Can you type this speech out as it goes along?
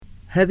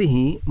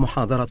هذه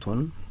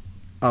محاضرة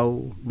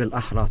أو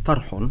بالأحرى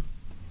طرح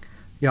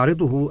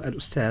يعرضه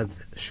الأستاذ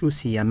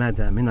شوسي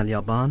يامادا من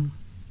اليابان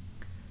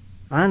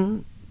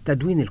عن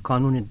تدوين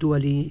القانون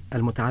الدولي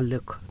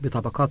المتعلق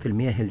بطبقات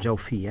المياه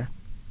الجوفية،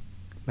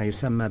 ما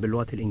يسمى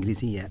باللغة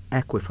الإنجليزية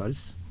aquifers،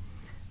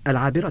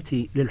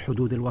 العابرة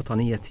للحدود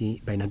الوطنية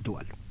بين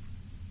الدول.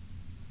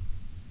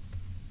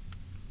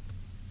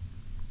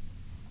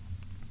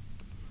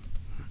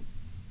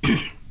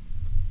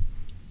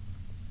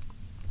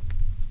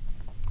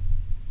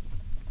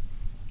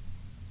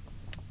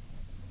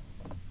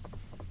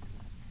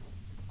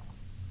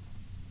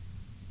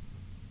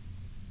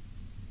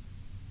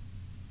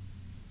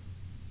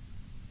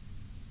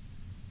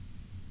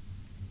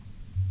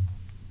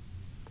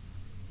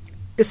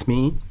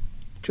 اسمي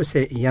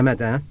شوسي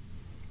يامادا،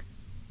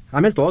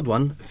 عملت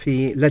عضوا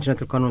في لجنة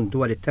القانون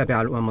الدولي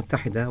التابعة للأمم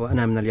المتحدة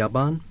وأنا من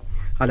اليابان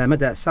على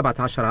مدى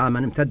 17 عاما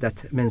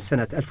امتدت من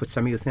سنة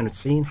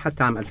 1992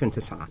 حتى عام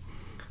 2009،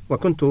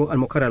 وكنت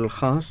المقرر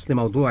الخاص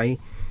لموضوع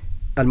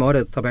الموارد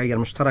الطبيعية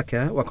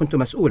المشتركة، وكنت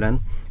مسؤولا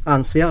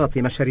عن صياغة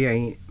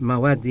مشاريع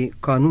مواد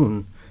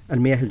قانون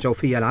المياه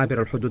الجوفية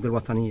العابرة الحدود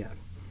الوطنية.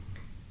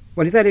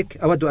 ولذلك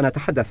أود أن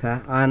أتحدث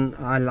عن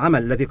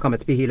العمل الذي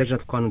قامت به لجنة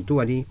القانون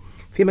الدولي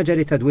في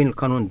مجال تدوين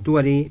القانون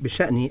الدولي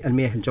بشأن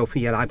المياه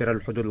الجوفية العابرة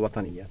للحدود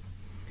الوطنية.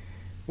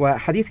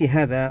 وحديثي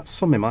هذا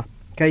صمم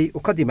كي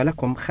أقدم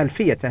لكم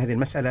خلفية هذه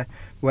المسألة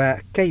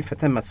وكيف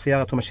تمت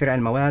صياغة مشاريع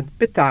المواد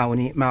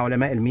بالتعاون مع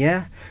علماء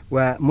المياه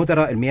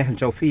ومدراء المياه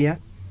الجوفية،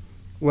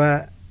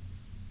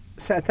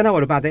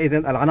 وسأتناول بعد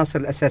إذن العناصر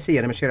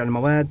الأساسية لمشاريع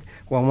المواد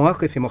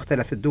ومواقف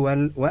مختلف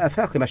الدول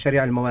وآفاق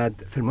مشاريع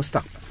المواد في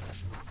المستقبل.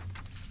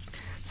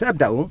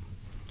 سأبدأ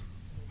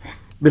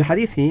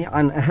بالحديث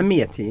عن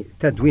أهمية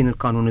تدوين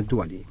القانون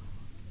الدولي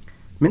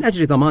من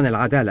أجل ضمان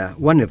العدالة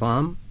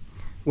والنظام،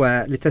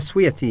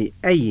 ولتسوية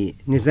أي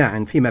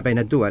نزاع فيما بين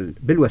الدول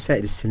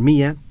بالوسائل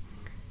السلمية.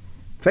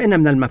 فإن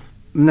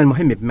من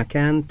المهم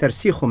بمكان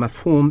ترسيخ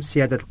مفهوم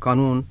سيادة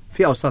القانون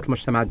في أوساط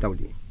المجتمع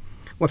الدولي،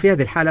 وفي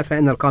هذه الحالة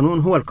فإن القانون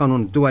هو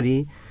القانون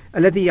الدولي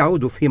الذي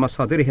يعود في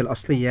مصادره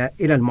الأصلية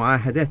إلى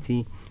المعاهدات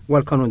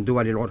والقانون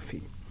الدولي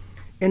العرفي.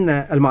 إن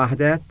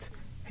المعاهدات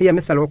هي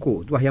مثل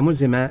العقود، وهي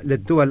ملزمة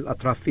للدول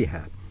الأطراف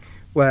فيها،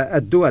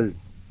 والدول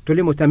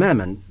تلم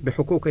تماما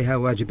بحقوقها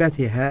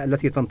وواجباتها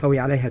التي تنطوي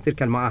عليها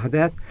تلك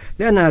المعاهدات،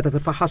 لأنها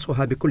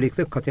تتفحصها بكل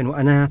دقة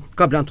وأناة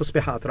قبل أن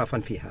تصبح أطرافا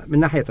فيها. من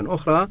ناحية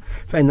أخرى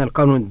فإن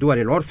القانون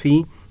الدولي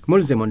العرفي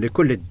ملزم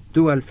لكل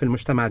الدول في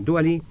المجتمع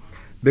الدولي،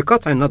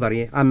 بقطع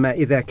النظر عما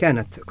إذا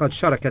كانت قد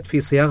شاركت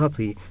في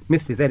صياغة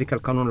مثل ذلك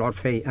القانون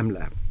العرفي أم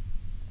لا.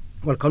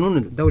 والقانون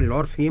الدولي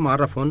العرفي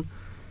معرف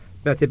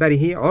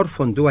باعتباره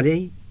عرف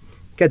دولي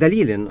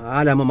كدليل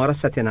على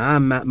ممارسة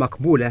عامة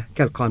مقبولة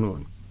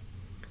كالقانون،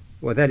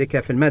 وذلك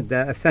في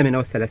المادة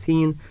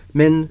 38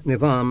 من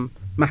نظام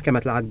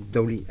محكمة العدل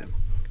الدولية.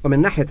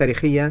 ومن ناحية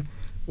تاريخية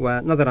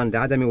ونظرا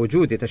لعدم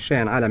وجود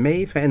تشريع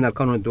عالمي، فإن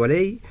القانون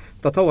الدولي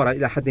تطور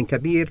إلى حد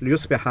كبير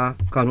ليصبح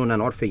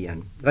قانونا عرفيا،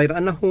 غير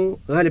أنه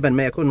غالبا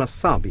ما يكون من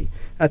الصعب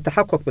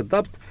التحقق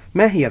بالضبط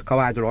ما هي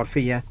القواعد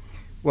العرفية،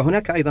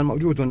 وهناك أيضا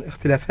موجود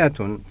اختلافات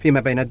فيما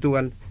بين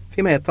الدول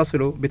فيما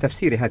يتصل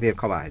بتفسير هذه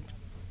القواعد.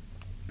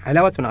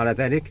 علاوة على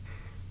ذلك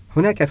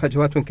هناك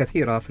فجوات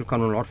كثيرة في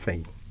القانون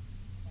العرفي.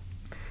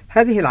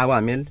 هذه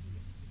العوامل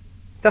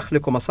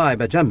تخلق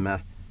مصاعب جمة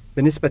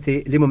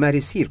بالنسبة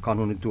لممارسي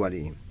القانون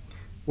الدولي،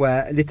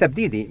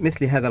 ولتبديد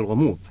مثل هذا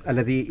الغموض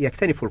الذي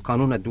يكتنف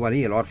القانون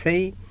الدولي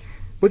العرفي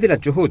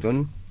بذلت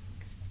جهود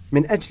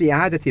من أجل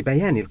إعادة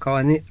بيان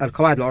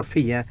القواعد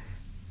العرفية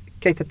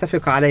كي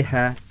تتفق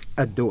عليها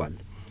الدول.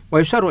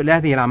 ويشار إلى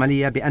هذه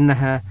العملية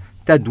بأنها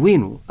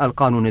تدوين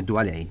القانون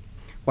الدولي.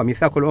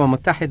 وميثاق الأمم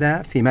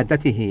المتحدة في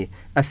مادته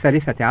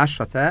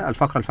 13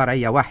 الفقرة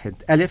الفرعية 1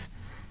 ألف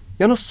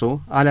ينص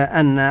على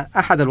أن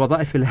أحد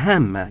الوظائف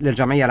الهامة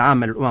للجمعية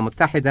العامة للأمم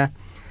المتحدة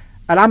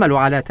العمل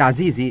على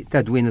تعزيز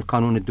تدوين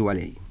القانون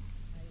الدولي.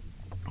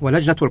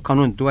 ولجنة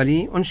القانون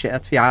الدولي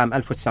أنشئت في عام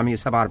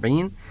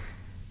 1947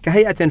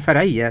 كهيئة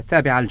فرعية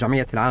تابعة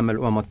للجمعية العامة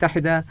للأمم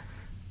المتحدة،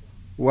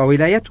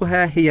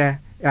 وولايتها هي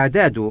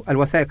إعداد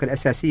الوثائق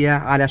الأساسية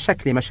على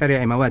شكل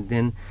مشاريع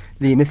مواد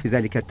لمثل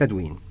ذلك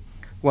التدوين.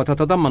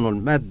 وتتضمن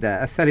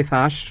المادة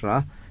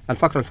 13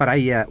 الفقرة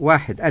الفرعية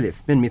 1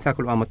 ألف من ميثاق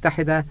الأمم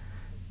المتحدة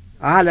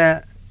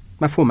على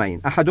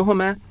مفهومين،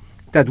 أحدهما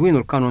تدوين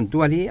القانون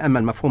الدولي، أما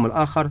المفهوم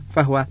الآخر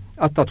فهو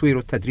التطوير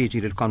التدريجي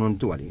للقانون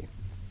الدولي.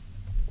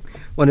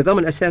 والنظام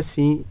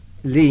الأساسي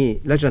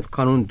للجنة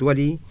القانون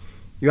الدولي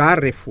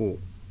يعرف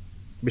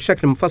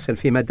بشكل منفصل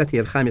في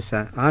مادته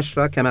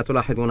 15 كما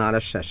تلاحظون على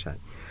الشاشة،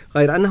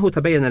 غير أنه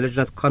تبين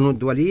لجنة القانون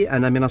الدولي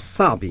أن من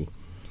الصعب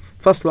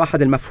فصل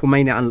أحد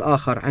المفهومين عن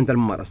الآخر عند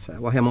الممارسة،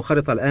 وهي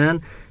منخرطة الآن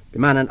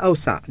بمعنى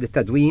أوسع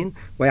للتدوين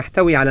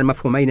ويحتوي على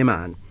المفهومين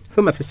معا.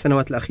 ثم في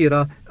السنوات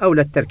الأخيرة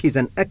أولت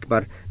تركيزا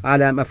أكبر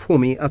على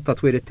مفهوم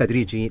التطوير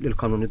التدريجي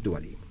للقانون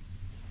الدولي.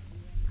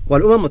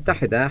 والأمم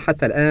المتحدة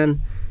حتى الآن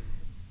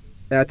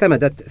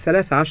اعتمدت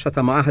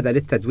 13 معاهدة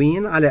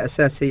للتدوين على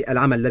أساس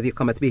العمل الذي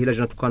قامت به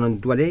لجنة القانون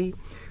الدولي،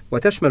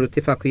 وتشمل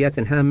اتفاقيات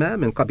هامة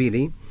من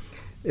قبيل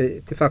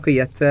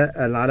اتفاقية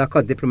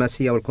العلاقات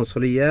الدبلوماسية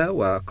والقنصلية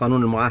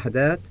وقانون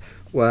المعاهدات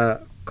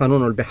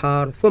وقانون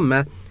البحار،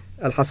 ثم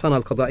الحصانة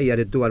القضائية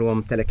للدول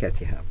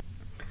وممتلكاتها.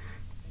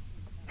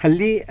 هل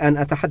لي أن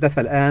أتحدث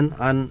الآن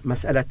عن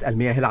مسألة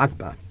المياه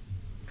العذبة؟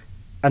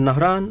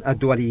 النهران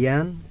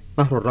الدوليان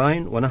نهر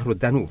الراين ونهر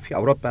الدانوب في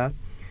أوروبا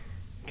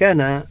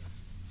كان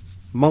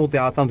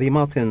موضع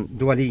تنظيمات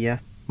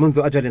دولية منذ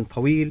أجل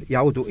طويل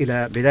يعود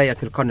إلى بداية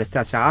القرن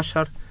التاسع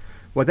عشر،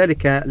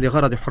 وذلك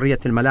لغرض حرية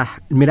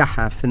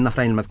الملاحة في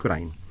النهرين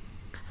المذكورين.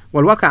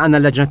 والواقع أن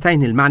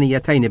اللجنتين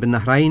المعنيتين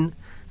بالنهرين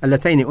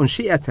اللتين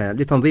أنشئتا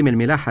لتنظيم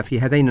الملاحة في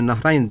هذين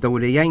النهرين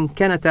الدوليين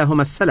كانتا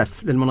هما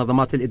السلف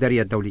للمنظمات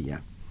الإدارية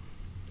الدولية،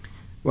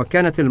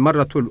 وكانت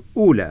المرة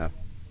الأولى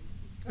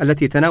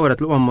التي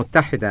تناولت الأمم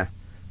المتحدة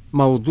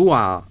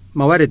موضوع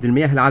موارد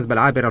المياه العذبة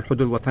العابرة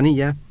الحدود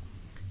الوطنية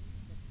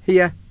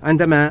هي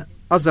عندما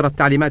أصدرت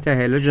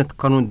تعليماتها لجنة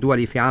القانون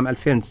الدولي في عام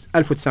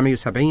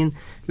 1970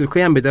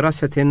 للقيام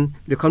بدراسة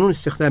لقانون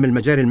استخدام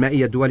المجاري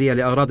المائية الدولية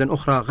لأغراض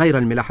أخرى غير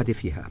الملاحة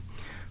فيها.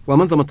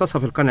 ومنذ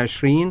منتصف القرن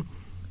العشرين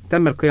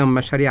تم القيام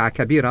بمشاريع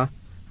كبيرة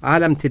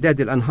على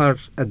امتداد الأنهار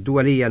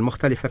الدولية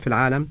المختلفة في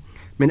العالم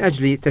من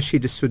أجل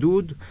تشييد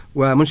السدود،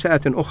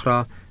 ومنشآت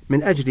أخرى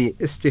من أجل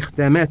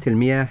استخدامات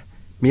مياه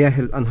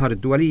الأنهار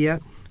الدولية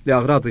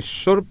لأغراض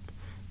الشرب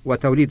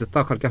وتوليد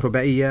الطاقة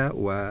الكهربائية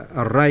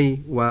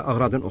والري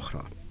وأغراض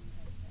أخرى.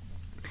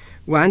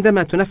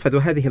 وعندما تنفذ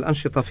هذه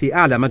الأنشطة في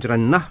أعلى مجرى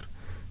النهر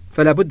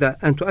فلا بد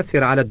أن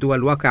تؤثر على الدول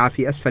الواقعة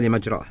في أسفل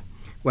مجراه،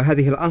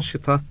 وهذه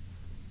الأنشطة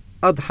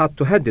أضحت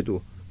تهدد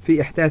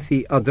في إحداث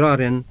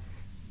أضرار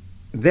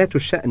ذات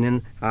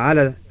شأن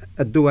على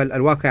الدول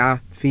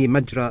الواقعة في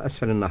مجرى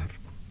أسفل النهر.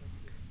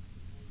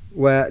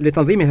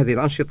 ولتنظيم هذه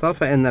الأنشطة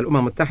فإن الأمم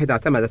المتحدة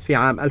اعتمدت في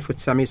عام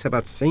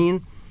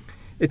 1997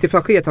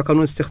 اتفاقية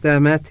قانون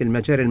استخدامات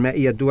المجاري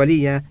المائية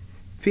الدولية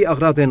في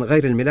أغراض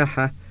غير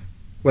الملاحة،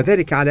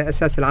 وذلك على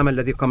أساس العمل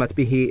الذي قامت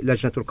به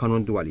لجنة القانون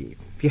الدولي،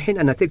 في حين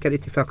أن تلك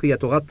الاتفاقية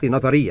تغطي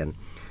نظريا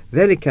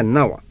ذلك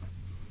النوع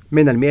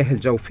من المياه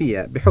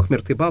الجوفية بحكم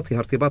ارتباطها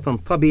ارتباطا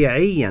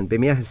طبيعيا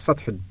بمياه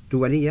السطح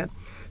الدولية،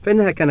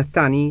 فإنها كانت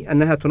تعني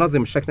أنها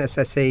تنظم بشكل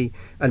أساسي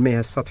المياه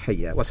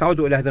السطحية. وسأعود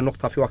إلى هذه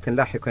النقطة في وقت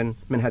لاحق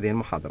من هذه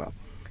المحاضرة.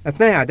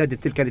 أثناء إعداد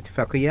تلك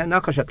الاتفاقية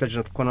ناقشت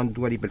لجنة القانون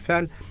الدولي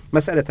بالفعل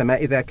مسألة ما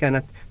إذا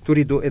كانت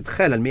تريد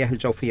إدخال المياه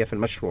الجوفية في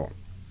المشروع،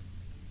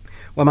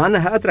 ومع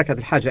أنها أدركت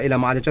الحاجة إلى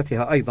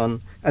معالجتها أيضا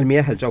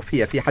المياه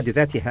الجوفية في حد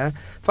ذاتها،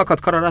 فقد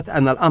قررت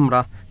أن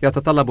الأمر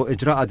يتطلب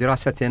إجراء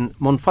دراسة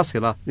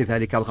منفصلة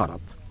لذلك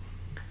الغرض.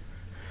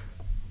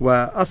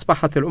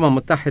 وأصبحت الأمم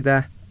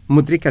المتحدة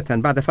مدركة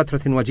بعد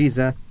فترة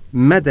وجيزة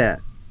مدى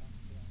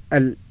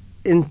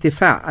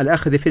الانتفاع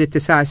الأخذ في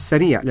الاتساع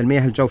السريع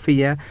للمياه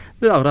الجوفية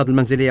للأغراض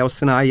المنزلية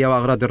والصناعية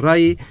وأغراض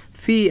الري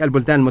في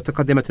البلدان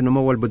المتقدمة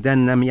النمو والبلدان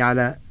النامية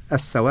على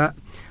السواء،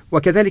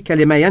 وكذلك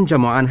لما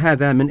ينجم عن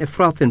هذا من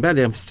إفراط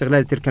بالغ في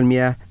استغلال تلك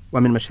المياه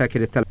ومن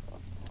مشاكل التلوث.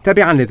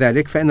 تبعا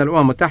لذلك فإن الأمم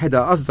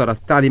المتحدة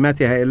أصدرت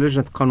تعليماتها إلى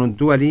لجنة القانون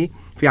الدولي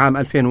في عام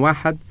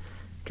 2001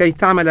 كي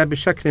تعمل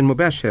بشكل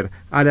مباشر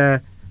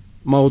على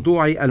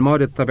موضوع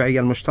الموارد الطبيعية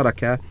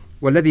المشتركة،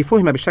 والذي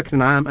فهم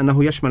بشكل عام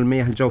أنه يشمل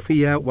المياه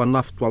الجوفية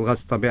والنفط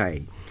والغاز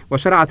الطبيعي.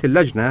 وشرعت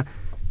اللجنة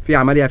في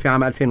عملها في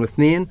عام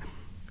 2002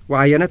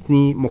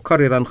 وعينتني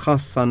مقررا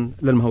خاصا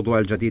للموضوع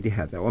الجديد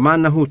هذا. ومع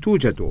أنه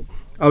توجد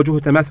أوجه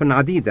تماثل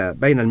عديدة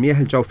بين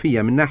المياه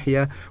الجوفية من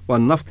ناحية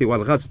والنفط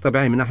والغاز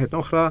الطبيعي من ناحية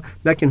أخرى،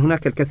 لكن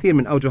هناك الكثير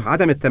من أوجه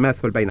عدم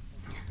التماثل بينهم.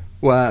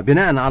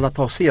 وبناء على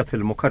توصية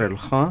المقرر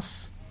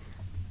الخاص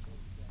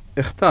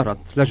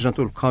اختارت لجنة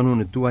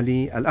القانون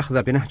الدولي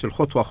الأخذ بنهج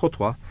الخطوة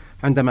خطوة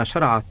عندما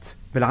شرعت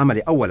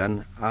بالعمل أولا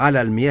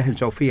على المياه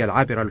الجوفية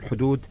العابرة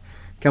للحدود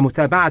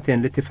كمتابعة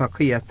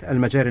لاتفاقية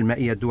المجاري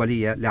المائية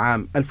الدولية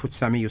لعام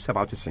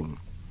 1997.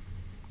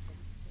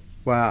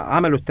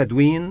 وعمل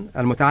التدوين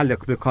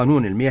المتعلق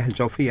بقانون المياه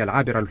الجوفية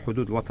العابرة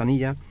للحدود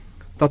الوطنية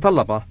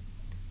تطلب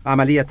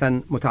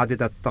عملية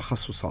متعددة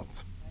التخصصات.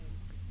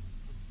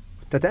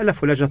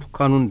 تتألف لجنة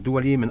القانون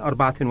الدولي من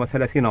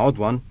 34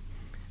 عضوا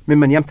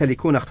ممن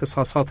يمتلكون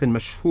اختصاصات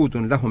مشهود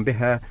لهم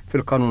بها في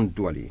القانون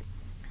الدولي،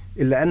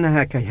 إلا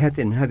أنها كهيئات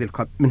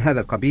من هذا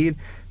القبيل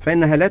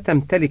فإنها لا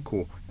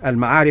تمتلك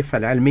المعارف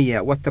العلمية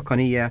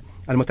والتقنية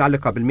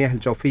المتعلقة بالمياه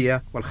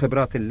الجوفية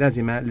والخبرات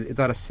اللازمة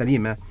للإدارة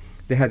السليمة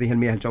لهذه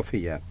المياه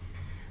الجوفية.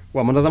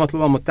 ومنظمة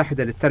الأمم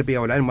المتحدة للتربية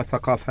والعلم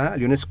والثقافة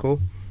اليونسكو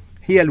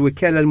هي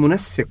الوكالة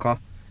المنسقة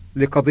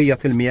لقضية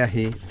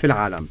المياه في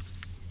العالم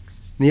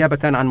نيابة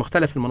عن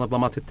مختلف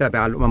المنظمات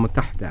التابعة للأمم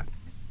المتحدة.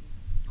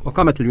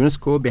 وقامت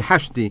اليونسكو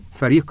بحشد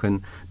فريق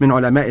من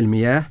علماء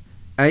المياه،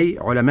 أي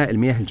علماء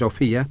المياه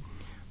الجوفية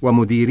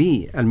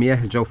ومديري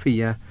المياه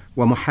الجوفية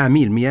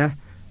ومحامي المياه،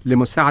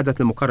 لمساعدة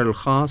المقرر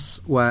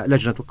الخاص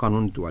ولجنة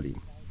القانون الدولي.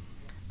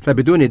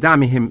 فبدون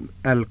دعمهم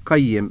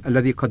القيم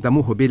الذي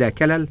قدموه بلا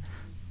كلل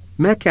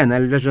ما كان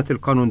للجنة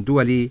القانون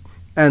الدولي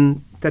أن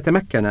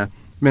تتمكن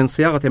من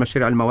صياغة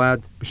مشاريع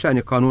المواد بشأن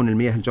قانون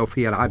المياه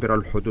الجوفية العابرة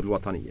للحدود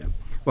الوطنية.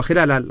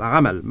 وخلال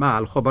العمل مع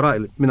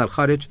الخبراء من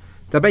الخارج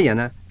تبين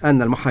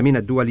أن المحامين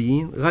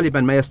الدوليين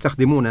غالبا ما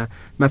يستخدمون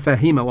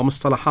مفاهيم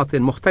ومصطلحات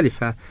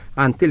مختلفة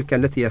عن تلك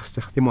التي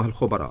يستخدمها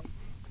الخبراء.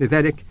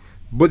 لذلك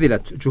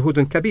بذلت جهود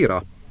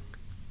كبيرة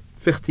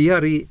في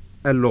اختيار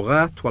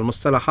اللغات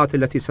والمصطلحات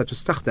التي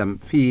ستستخدم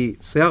في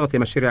صياغة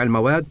مشاريع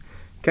المواد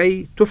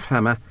كي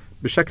تفهم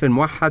بشكل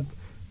موحد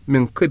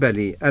من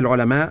قبل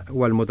العلماء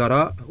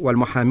والمدراء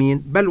والمحامين،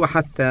 بل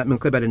وحتى من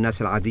قبل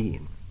الناس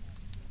العاديين.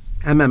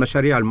 أما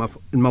مشاريع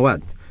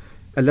المواد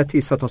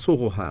التي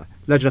ستصوغها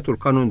لجنة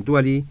القانون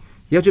الدولي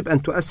يجب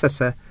أن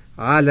تؤسس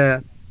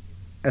على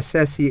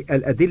أساس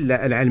الأدلة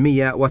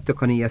العلمية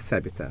والتقنية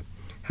الثابتة.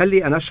 هل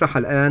لي أن أشرح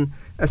الآن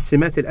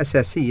السمات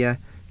الأساسية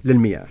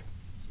للمياه؟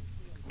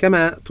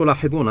 كما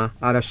تلاحظون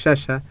على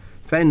الشاشة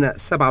فإن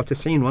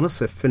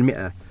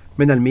 97.5%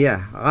 من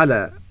المياه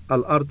على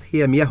الأرض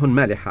هي مياه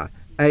مالحة،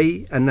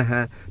 أي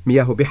أنها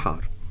مياه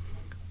بحار،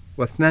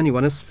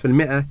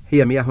 و2.5%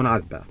 هي مياه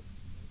عذبة.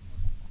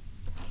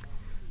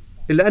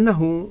 إلا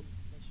أنه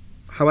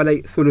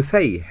حوالي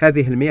ثلثي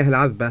هذه المياه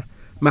العذبة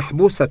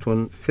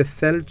محبوسة في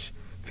الثلج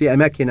في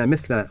أماكن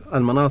مثل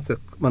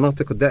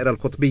مناطق الدائرة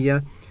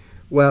القطبية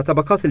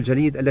وطبقات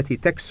الجليد التي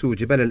تكسو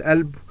جبال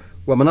الألب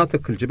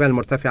ومناطق الجبال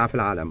المرتفعة في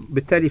العالم.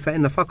 بالتالي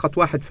فإن فقط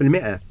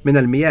 1% من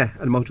المياه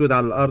الموجودة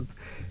على الأرض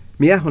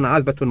مياه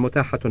عذبة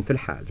متاحة في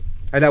الحال.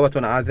 علاوة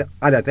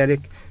على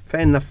ذلك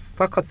فإن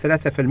فقط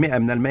 3%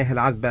 من المياه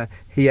العذبة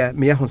هي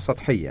مياه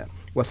سطحية،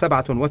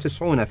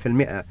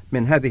 و97%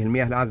 من هذه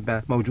المياه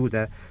العذبة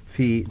موجودة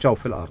في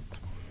جوف الأرض.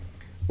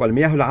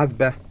 والمياه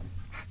العذبة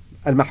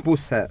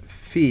المحبوسة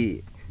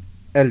في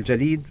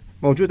الجليد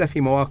موجودة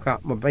في مواقع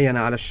مبينة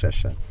على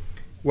الشاشة،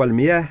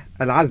 والمياه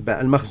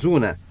العذبة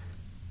المخزونة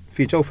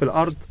في جوف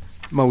الأرض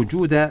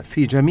موجودة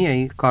في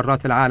جميع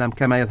قارات العالم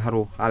كما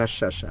يظهر على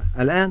الشاشة.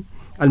 الآن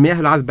المياه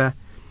العذبة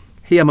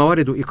هي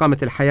موارد إقامة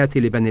الحياة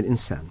لبني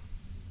الإنسان.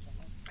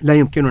 لا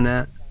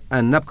يمكننا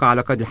أن نبقى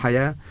على قيد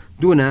الحياة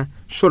دون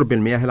شرب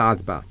المياه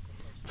العذبة،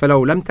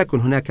 فلو لم تكن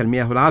هناك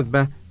المياه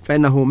العذبة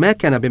فإنه ما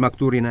كان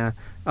بمقدورنا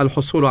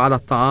الحصول على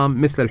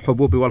الطعام مثل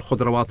الحبوب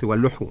والخضروات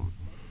واللحوم،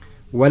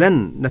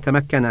 ولن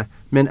نتمكن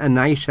من أن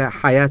نعيش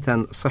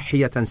حياة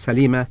صحية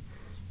سليمة،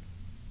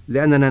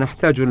 لأننا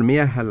نحتاج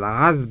المياه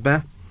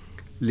العذبة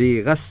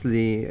لغسل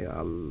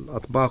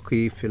الأطباق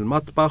في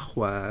المطبخ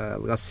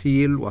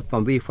والغسيل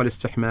والتنظيف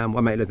والاستحمام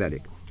وما إلى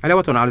ذلك.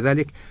 علاوة على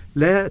ذلك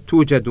لا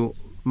توجد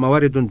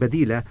موارد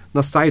بديلة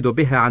نستعيض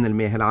بها عن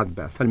المياه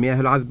العذبة، فالمياه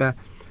العذبة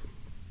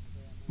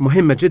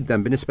مهمة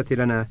جدا بالنسبة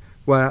لنا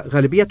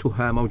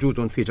وغالبيتها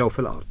موجود في جوف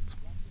الأرض.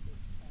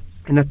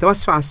 إن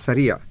التوسع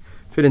السريع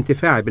في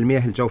الانتفاع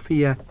بالمياه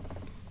الجوفية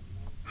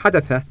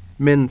حدث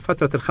من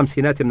فترة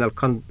الخمسينات من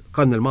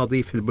القرن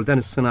الماضي في البلدان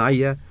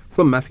الصناعية،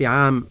 ثم في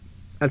عام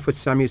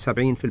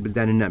 1970 في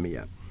البلدان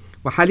النامية.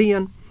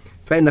 وحاليا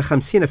فإن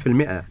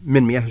 50%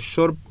 من مياه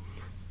الشرب،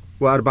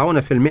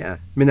 و40%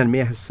 من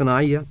المياه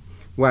الصناعية،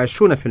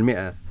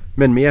 و20%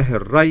 من مياه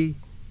الري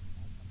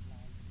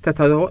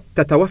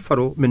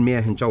تتوفر من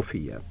مياه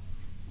جوفية،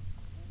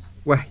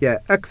 وهي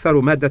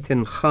أكثر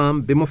مادة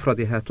خام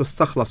بمفردها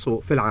تستخلص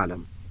في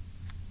العالم.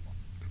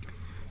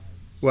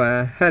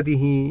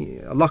 وهذه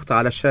اللقطة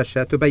على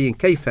الشاشة تبين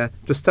كيف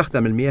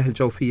تستخدم المياه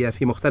الجوفية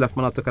في مختلف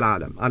مناطق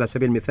العالم. على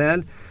سبيل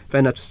المثال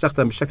فإنها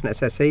تستخدم بشكل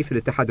أساسي في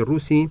الاتحاد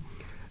الروسي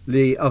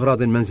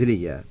لأغراض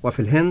منزلية، وفي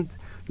الهند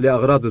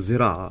لأغراض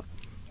الزراعة،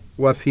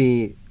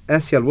 وفي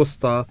آسيا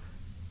الوسطى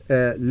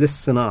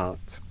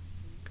للصناعات.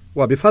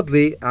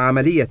 وبفضل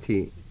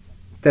عملية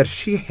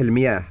ترشيح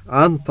المياه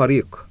عن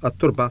طريق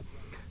التربة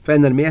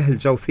فإن المياه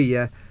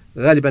الجوفية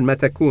غالبا ما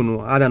تكون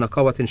على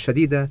نقاوة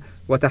شديدة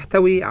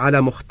وتحتوي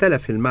على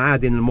مختلف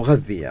المعادن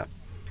المغذية.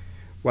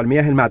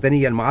 والمياه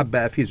المعدنية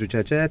المعبأة في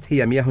زجاجات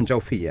هي مياه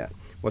جوفية،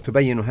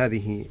 وتبين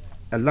هذه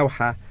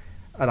اللوحة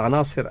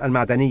العناصر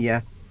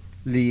المعدنية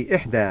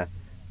لإحدى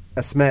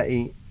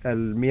أسماء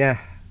المياه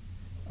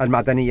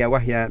المعدنية،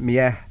 وهي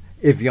مياه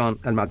إفيون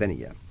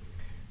المعدنية.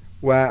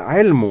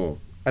 وعلم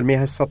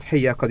المياه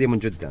السطحية قديم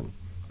جدا.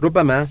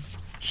 ربما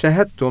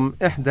شاهدتم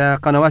إحدى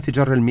قنوات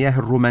جر المياه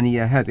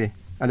الرومانية هذه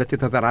التي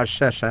تظهر على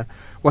الشاشة،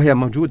 وهي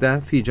موجودة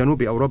في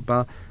جنوب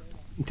أوروبا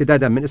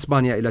امتدادا من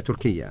إسبانيا إلى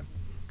تركيا.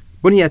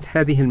 بنيت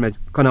هذه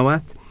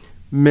القنوات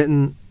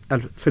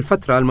في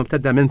الفترة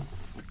الممتدة من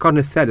القرن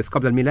الثالث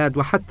قبل الميلاد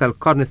وحتى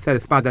القرن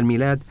الثالث بعد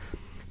الميلاد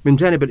من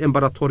جانب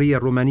الإمبراطورية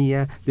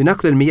الرومانية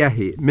لنقل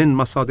المياه من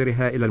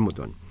مصادرها إلى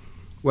المدن.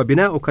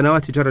 وبناء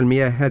قنوات جر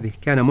المياه هذه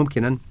كان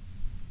ممكنا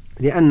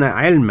لأن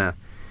علم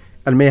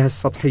المياه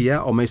السطحية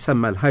أو ما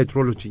يسمى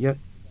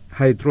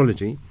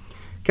الهيدرولوجي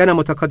كان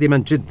متقدما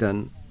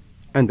جدا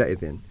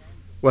عندئذ،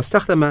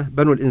 واستخدم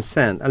بنو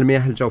الإنسان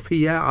المياه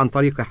الجوفية عن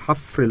طريق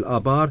حفر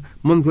الآبار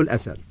منذ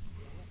الأزل.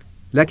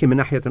 لكن من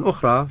ناحية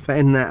أخرى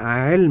فإن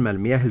علم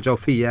المياه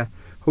الجوفية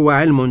هو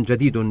علم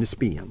جديد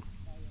نسبيا،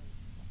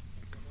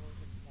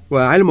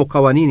 وعلم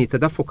قوانين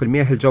تدفق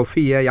المياه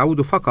الجوفية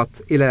يعود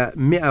فقط إلى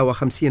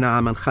 150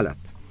 عاما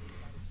خلت،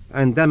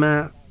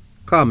 عندما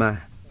قام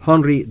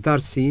هنري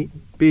دارسي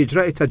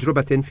بإجراء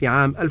تجربة في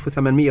عام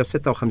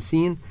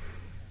 1856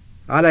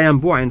 على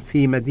ينبوع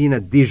في مدينة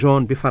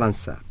ديجون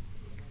بفرنسا.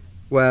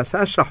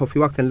 وسأشرح في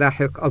وقت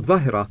لاحق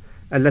الظاهرة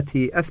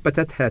التي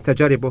أثبتتها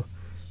تجاربه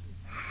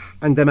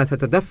عندما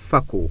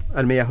تتدفق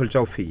المياه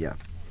الجوفية.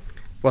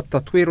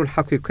 والتطوير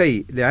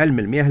الحقيقي لعلم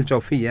المياه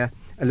الجوفية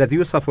الذي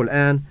يوصف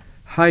الآن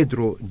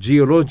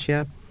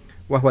هيدروجيولوجيا،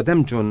 وهو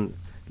دمج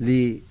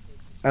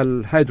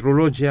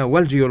للهيدرولوجيا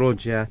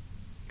والجيولوجيا،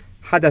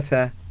 حدث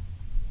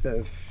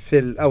في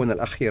الآونة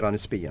الأخيرة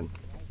نسبيا.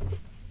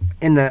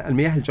 إن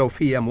المياه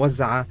الجوفية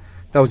موزعة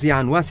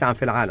توزيعا واسعا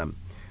في العالم،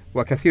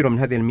 وكثير من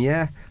هذه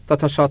المياه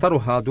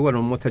تتشاطرها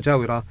دول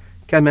متجاورة،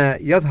 كما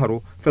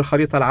يظهر في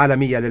الخريطة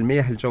العالمية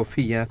للمياه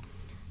الجوفية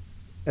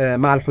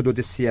مع الحدود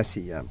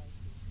السياسية.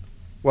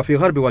 وفي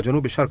غرب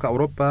وجنوب شرق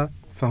أوروبا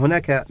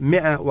فهناك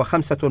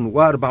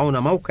 145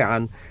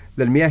 موقعا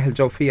للمياه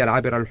الجوفية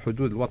العابرة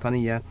للحدود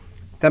الوطنية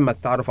تم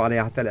التعرف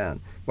عليها حتى الآن.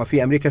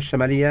 وفي أمريكا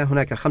الشمالية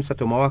هناك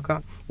 5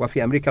 مواقع،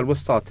 وفي أمريكا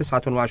الوسطى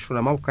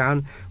 29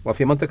 موقعا،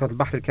 وفي منطقة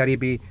البحر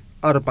الكاريبي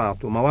 4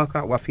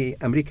 مواقع، وفي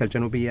أمريكا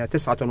الجنوبية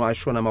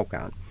 29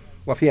 موقعا.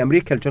 وفي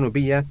أمريكا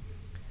الجنوبية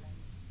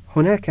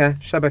هناك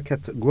شبكة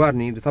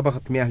غوارني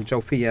لطبقة المياه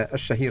الجوفية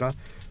الشهيرة،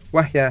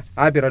 وهي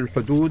عابرة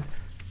للحدود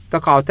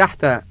تقع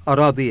تحت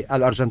أراضي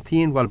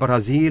الأرجنتين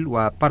والبرازيل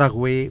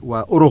وباراغواي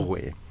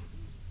وأوروغواي.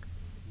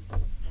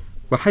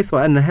 وحيث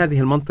أن هذه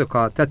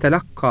المنطقة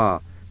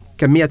تتلقى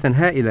كمية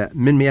هائلة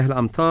من مياه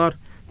الأمطار،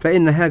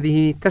 فإن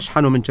هذه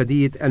تشحن من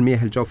جديد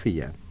المياه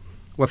الجوفية.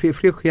 وفي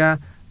إفريقيا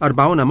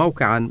 40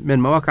 موقعا من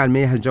مواقع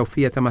المياه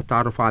الجوفية تم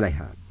التعرف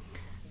عليها.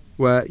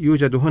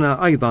 ويوجد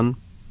هنا أيضا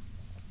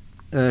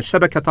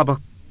شبكة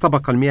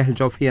طبقة المياه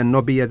الجوفية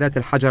النوبية ذات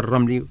الحجر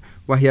الرملي،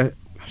 وهي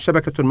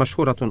شبكة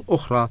مشهورة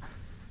أخرى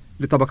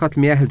لطبقات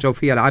المياه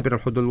الجوفية العابرة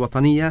الحدود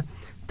الوطنية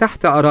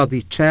تحت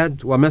أراضي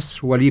تشاد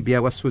ومصر وليبيا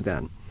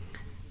والسودان.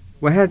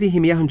 وهذه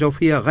مياه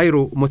جوفية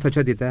غير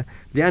متجددة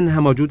لأنها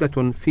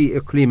موجودة في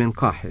إقليم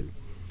قاحل.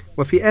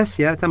 وفي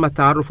آسيا تم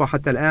التعرف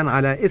حتى الآن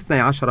على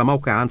 12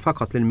 موقعا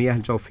فقط للمياه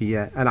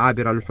الجوفية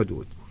العابرة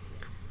للحدود.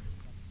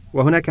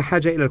 وهناك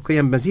حاجة إلى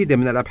القيام بمزيد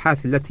من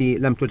الأبحاث التي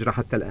لم تجرى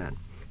حتى الآن.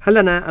 هل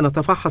لنا أن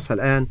نتفحص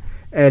الآن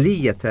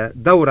آلية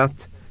دورة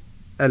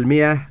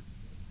المياه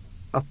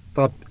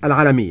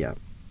العالمية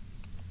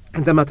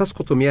عندما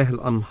تسقط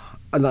مياه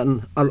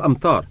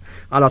الأمطار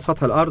على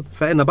سطح الأرض؟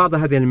 فإن بعض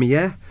هذه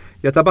المياه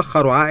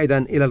يتبخر عائدا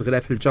إلى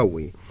الغلاف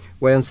الجوي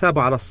وينساب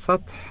على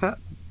السطح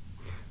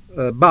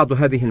بعض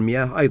هذه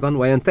المياه أيضا،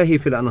 وينتهي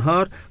في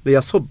الأنهار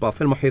ليصب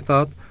في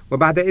المحيطات،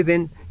 وبعد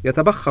إذن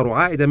يتبخر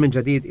عائدا من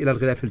جديد إلى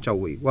الغلاف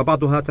الجوي،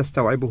 وبعضها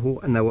تستوعبه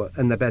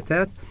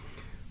النباتات،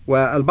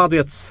 والبعض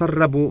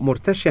يتسرب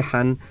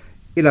مرتشحا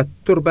إلى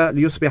التربة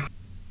ليصبح.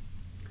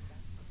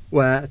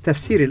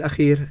 وتفسير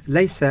الأخير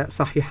ليس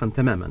صحيحا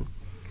تماما.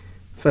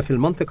 ففي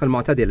المنطقة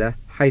المعتدلة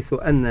حيث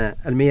أن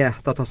المياه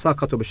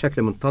تتساقط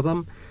بشكل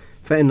منتظم،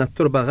 فإن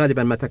التربة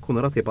غالبا ما تكون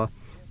رطبة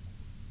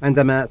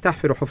عندما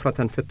تحفر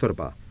حفرة في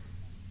التربة،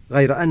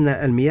 غير أن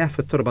المياه في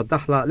التربة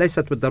الضحلة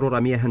ليست بالضرورة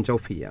مياه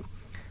جوفية.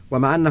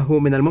 ومع أنه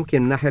من الممكن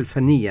من الناحية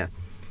الفنية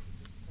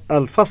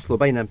الفصل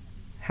بين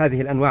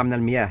هذه الأنواع من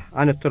المياه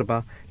عن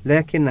التربة،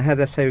 لكن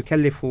هذا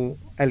سيكلف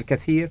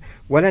الكثير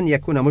ولن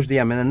يكون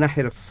مجديا من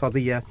الناحية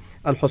الاقتصادية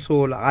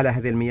الحصول على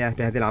هذه المياه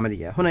بهذه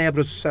العملية. هنا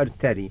يبرز السؤال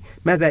التالي: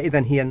 ماذا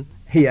إذن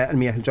هي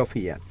المياه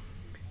الجوفية؟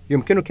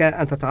 يمكنك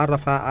أن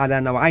تتعرف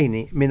على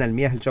نوعين من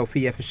المياه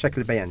الجوفية في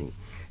الشكل البياني.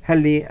 هل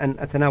لي أن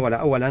أتناول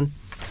أولا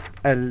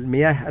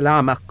المياه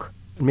الأعمق،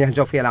 المياه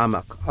الجوفية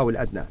الأعمق أو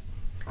الأدنى؟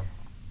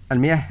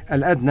 المياه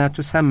الأدنى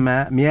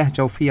تسمى مياه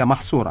جوفية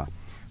محصورة،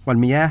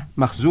 والمياه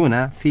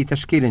مخزونة في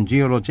تشكيل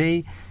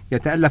جيولوجي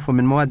يتألف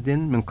من مواد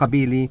من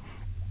قبيل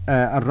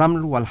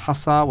الرمل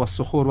والحصى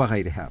والصخور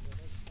وغيرها.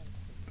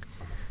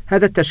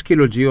 هذا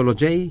التشكيل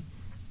الجيولوجي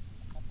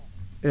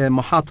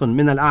محاط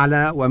من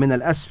الأعلى ومن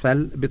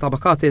الأسفل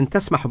بطبقات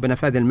تسمح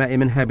بنفاذ الماء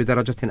منها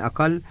بدرجة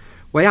أقل،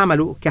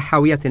 ويعمل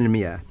كحاوية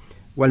للمياه.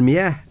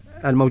 والمياه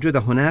الموجودة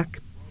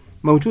هناك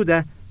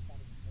موجودة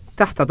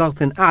تحت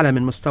ضغط أعلى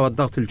من مستوى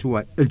الضغط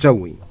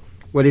الجوي،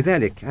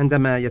 ولذلك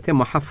عندما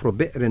يتم حفر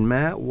بئر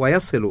ما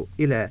ويصل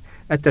إلى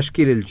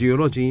التشكيل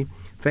الجيولوجي،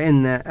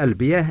 فإن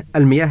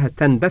المياه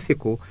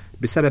تنبثق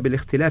بسبب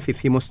الاختلاف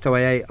في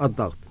مستويي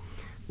الضغط.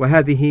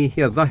 وهذه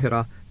هي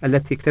الظاهرة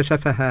التي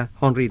اكتشفها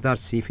هنري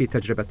دارسي في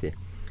تجربته.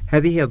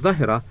 هذه هي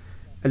الظاهرة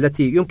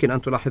التي يمكن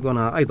أن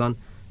تلاحظونها أيضا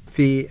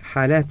في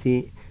حالات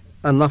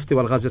النفط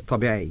والغاز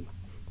الطبيعي.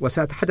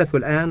 وسأتحدث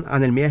الآن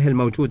عن المياه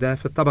الموجودة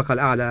في الطبقة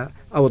الأعلى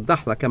أو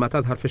الضحلة كما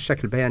تظهر في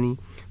الشكل البياني،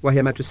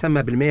 وهي ما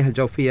تسمى بالمياه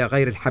الجوفية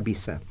غير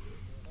الحبيسة.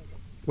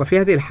 وفي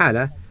هذه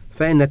الحالة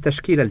فإن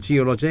التشكيل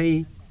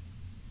الجيولوجي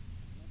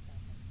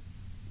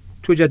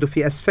توجد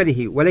في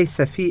أسفله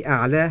وليس في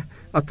أعلاه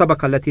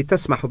الطبقة التي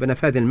تسمح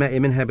بنفاذ الماء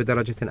منها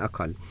بدرجة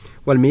أقل.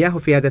 والمياه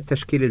في هذا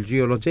التشكيل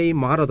الجيولوجي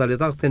معرضة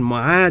لضغط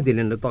معادل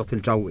للضغط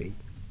الجوي.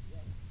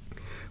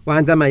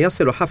 وعندما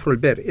يصل حفر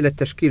البئر إلى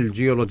التشكيل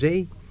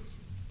الجيولوجي،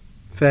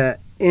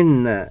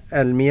 فإن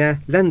المياه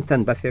لن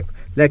تنبثق،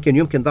 لكن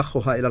يمكن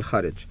ضخها إلى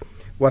الخارج.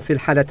 وفي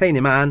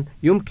الحالتين معا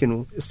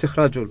يمكن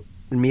استخراج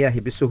المياه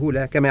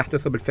بسهولة كما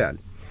يحدث بالفعل.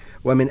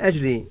 ومن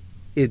أجل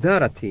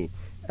إدارة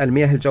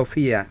المياه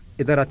الجوفية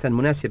إدارة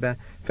مناسبة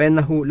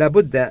فإنه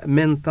لابد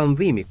من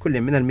تنظيم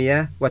كل من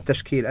المياه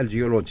والتشكيل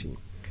الجيولوجي.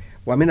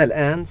 ومن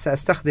الآن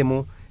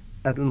سأستخدم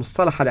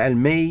المصطلح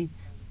العلمي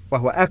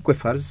وهو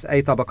aquifers،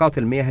 أي طبقات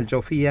المياه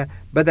الجوفية،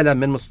 بدلا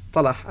من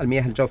مصطلح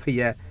المياه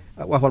الجوفية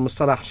وهو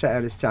المصطلح شائع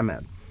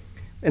الاستعمال.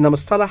 إن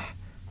مصطلح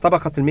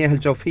طبقة المياه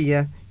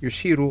الجوفية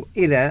يشير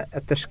إلى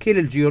التشكيل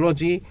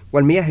الجيولوجي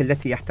والمياه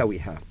التي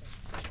يحتويها.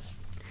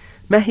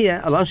 ما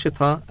هي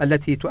الأنشطة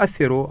التي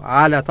تؤثر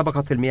على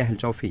طبقة المياه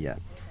الجوفية؟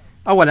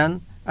 أولا،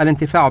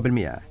 الانتفاع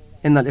بالمياه.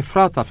 إن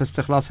الإفراط في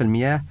استخلاص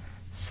المياه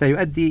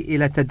سيؤدي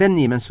إلى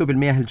تدني منسوب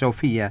المياه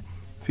الجوفية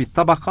في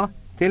الطبقة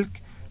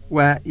تلك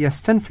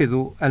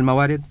ويستنفذ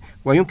الموارد،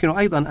 ويمكن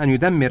أيضا أن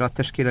يدمر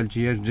التشكيل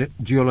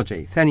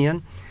الجيولوجي.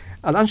 ثانيا،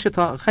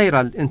 الأنشطة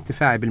غير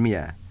الانتفاع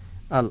بالمياه.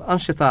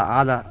 الأنشطة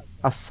على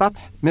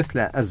السطح مثل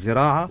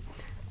الزراعة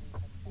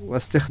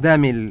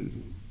واستخدام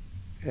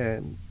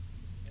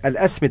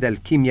الأسمدة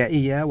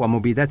الكيميائية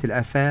ومبيدات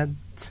الآفات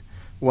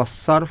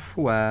والصرف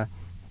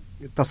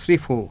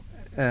وتصريف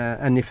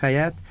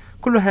النفايات،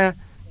 كلها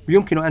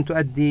يمكن أن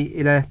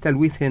تؤدي إلى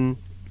تلويث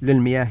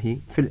للمياه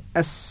في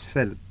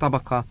الأسفل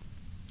الطبقة.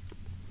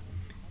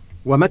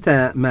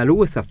 ومتى ما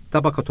لوثت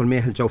طبقة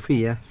المياه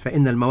الجوفية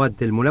فإن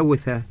المواد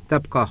الملوثة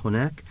تبقى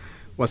هناك،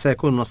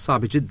 وسيكون من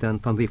الصعب جدا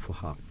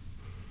تنظيفها.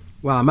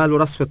 وأعمال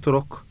رصف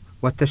الطرق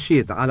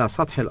والتشييد على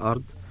سطح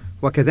الأرض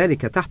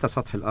وكذلك تحت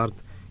سطح الأرض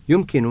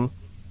يمكن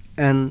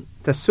أن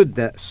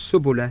تسد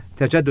سبل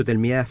تجدد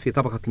المياه في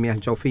طبقة المياه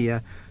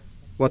الجوفية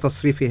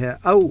وتصريفها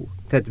أو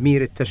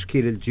تدمير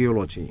التشكيل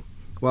الجيولوجي.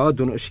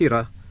 وأود أن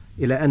أشير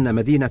إلى أن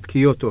مدينة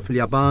كيوتو في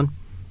اليابان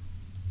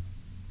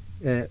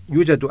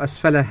يوجد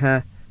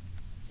أسفلها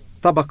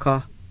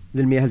طبقة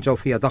للمياه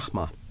الجوفية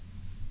ضخمة،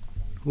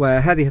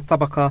 وهذه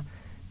الطبقة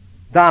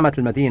دعمت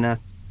المدينة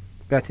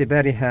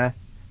باعتبارها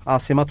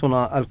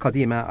عاصمتنا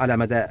القديمة على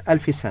مدى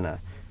 1000 سنة.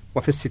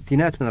 وفي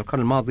الستينات من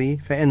القرن الماضي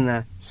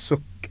فإن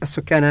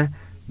السكان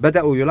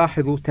بدأوا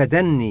يلاحظوا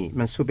تدني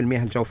منسوب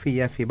المياه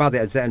الجوفية في بعض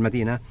أجزاء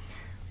المدينة،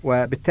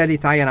 وبالتالي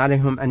تعين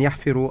عليهم أن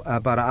يحفروا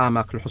آبار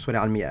أعمق للحصول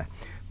على المياه.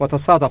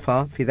 وتصادف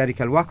في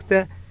ذلك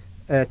الوقت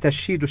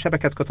تشييد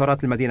شبكة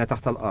قطارات المدينة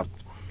تحت الأرض،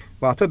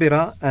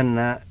 واعتبر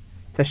أن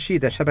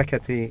تشييد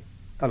شبكة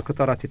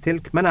القطارات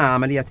تلك منع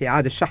عملية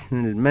إعادة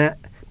شحن الماء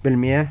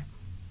بالمياه،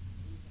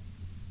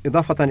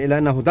 إضافة إلى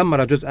أنه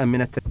دمر جزءا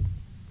من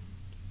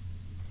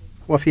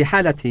وفي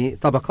حالة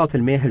طبقات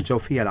المياه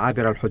الجوفية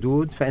العابرة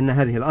الحدود فإن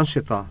هذه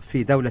الأنشطة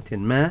في دولة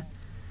ما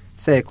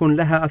سيكون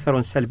لها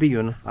أثر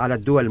سلبي على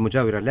الدول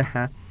المجاورة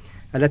لها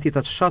التي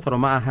تتشاطر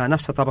معها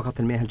نفس طبقة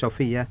المياه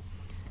الجوفية،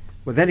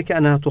 وذلك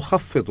أنها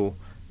تخفض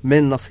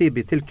من نصيب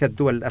تلك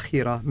الدول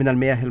الأخيرة من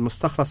المياه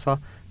المستخلصة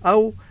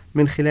أو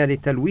من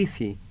خلال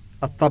تلويث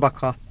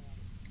الطبقة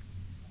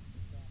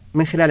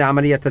من خلال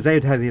عملية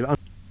تزايد هذه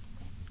الأنشطة.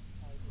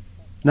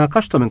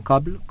 ناقشت من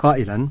قبل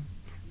قائلا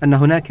أن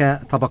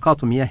هناك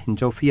طبقات مياه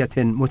جوفية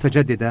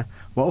متجددة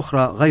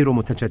وأخرى غير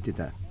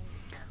متجددة،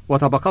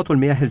 وطبقات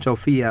المياه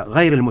الجوفية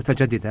غير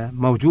المتجددة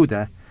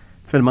موجودة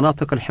في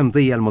المناطق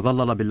الحمضية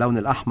المظللة باللون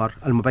الأحمر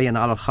المبين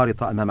على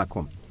الخارطة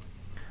أمامكم،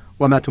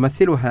 وما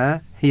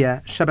تمثلها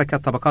هي شبكة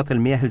طبقات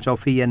المياه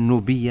الجوفية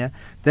النوبية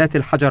ذات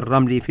الحجر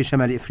الرملي في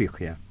شمال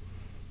إفريقيا.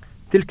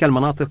 تلك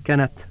المناطق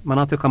كانت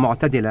مناطق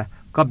معتدلة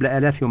قبل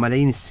آلاف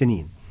وملايين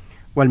السنين،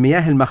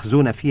 والمياه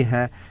المخزونة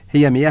فيها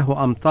هي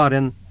مياه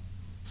أمطار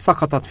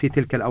سقطت في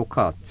تلك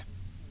الأوقات.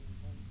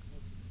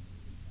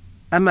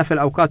 أما في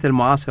الأوقات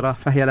المعاصرة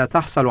فهي لا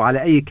تحصل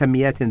على أي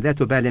كميات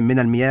ذات بال من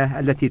المياه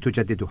التي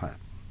تجددها،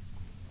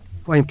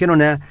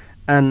 ويمكننا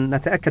أن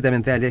نتأكد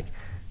من ذلك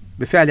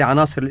بفعل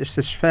عناصر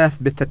الاستشفاف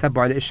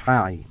بالتتبع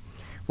الإشعاعي.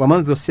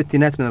 ومنذ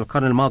الستينات من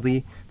القرن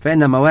الماضي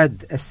فإن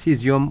مواد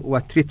السيزيوم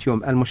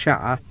والتريتيوم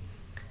المشعة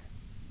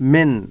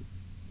من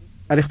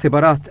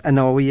الاختبارات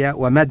النووية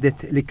ومادة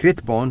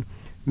الكريتبون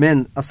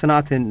من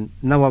الصناعة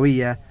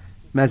النووية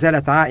ما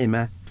زالت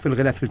عائمة في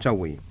الغلاف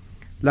الجوي.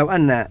 لو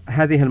أن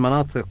هذه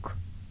المناطق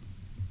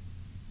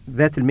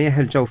ذات المياه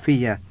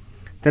الجوفية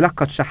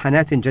تلقت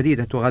شحنات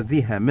جديدة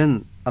تغذيها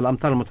من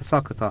الأمطار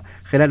المتساقطة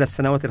خلال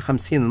السنوات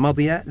 50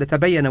 الماضية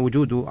لتبين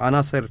وجود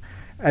عناصر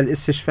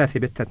الاستشفاف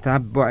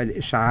بالتتبع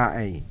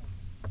الإشعاعي.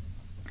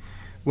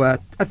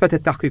 وأثبتت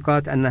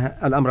التحقيقات أن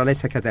الأمر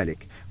ليس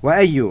كذلك،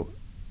 وأي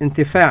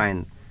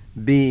انتفاع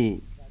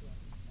بمياه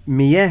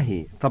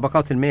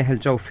طبقات المياه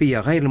الجوفية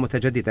غير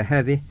المتجددة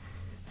هذه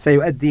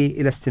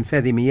سيؤدي إلى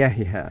استنفاذ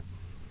مياهها،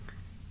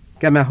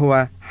 كما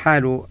هو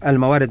حال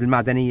الموارد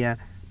المعدنية.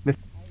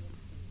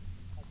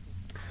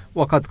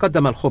 وقد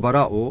قدم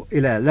الخبراء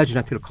إلى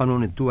لجنة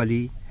القانون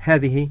الدولي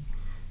هذه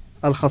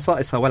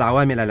الخصائص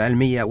والعوامل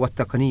العلمية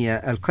والتقنية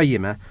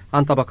القيمة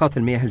عن طبقات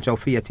المياه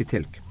الجوفية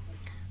تلك.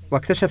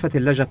 واكتشفت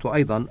اللجنة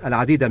أيضا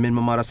العديد من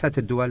ممارسات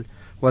الدول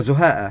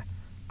وزهاء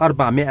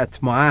 400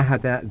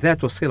 معاهدة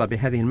ذات صلة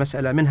بهذه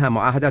المسألة، منها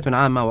معاهدات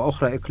عامة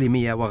وأخرى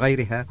إقليمية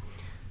وغيرها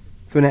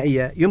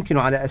ثنائية يمكن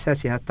على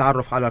أساسها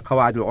التعرف على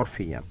القواعد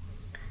العرفية.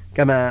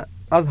 كما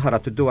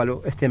أظهرت الدول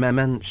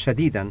اهتماما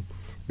شديدا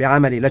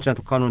بعمل لجنة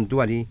القانون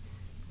الدولي،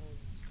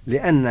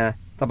 لأن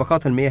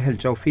طبقات المياه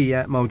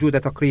الجوفية موجودة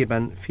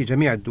تقريبا في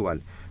جميع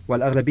الدول،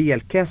 والأغلبية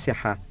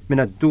الكاسحة من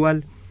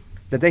الدول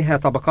لديها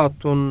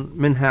طبقات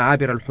منها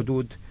عابرة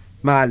الحدود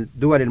مع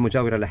الدول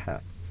المجاورة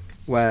لها،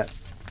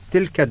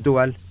 وتلك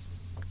الدول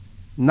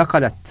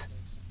نقلت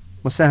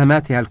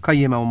مساهماتها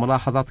القيمة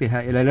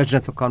وملاحظاتها إلى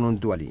لجنة القانون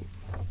الدولي.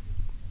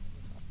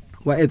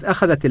 وإذ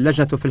أخذت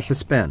اللجنة في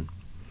الحسبان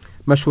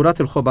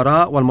مشورات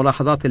الخبراء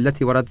والملاحظات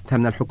التي وردتها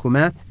من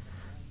الحكومات،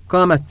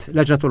 قامت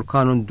لجنة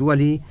القانون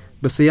الدولي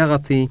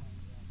بصياغة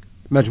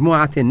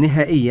مجموعة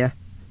نهائية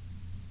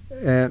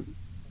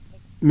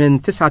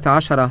من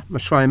 19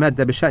 مشروع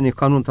مادة بشأن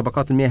قانون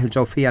طبقات المياه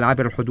الجوفية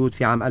العابر الحدود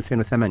في عام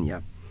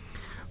 2008.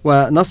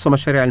 ونص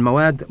مشاريع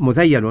المواد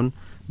مذيل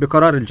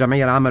بقرار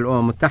الجمعية العامة للأمم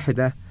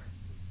المتحدة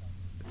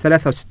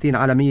 63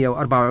 على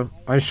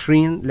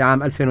 124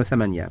 لعام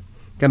 2008.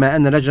 كما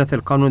أن لجنة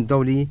القانون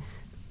الدولي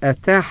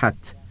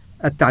أتاحت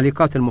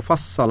التعليقات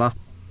المفصلة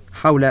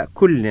حول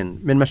كل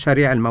من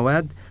مشاريع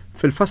المواد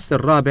في الفصل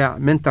الرابع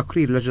من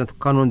تقرير لجنة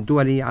القانون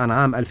الدولي عن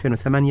عام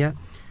 2008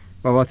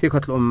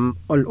 ووثيقة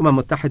الأمم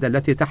المتحدة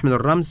التي تحمل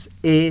الرمز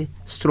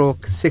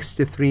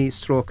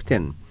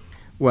A/63/10.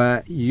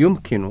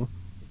 ويمكن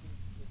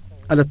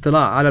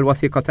الاطلاع على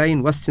الوثيقتين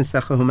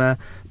واستنساخهما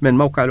من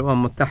موقع الأمم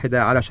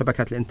المتحدة على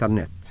شبكة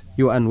الإنترنت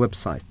UN ويب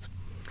سايت.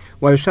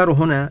 ويشار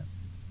هنا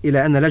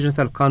إلى أن لجنة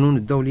القانون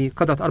الدولي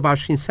قضت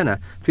 24 سنة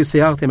في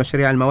صياغة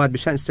مشاريع المواد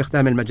بشأن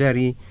استخدام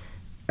المجاري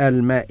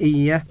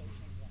المائية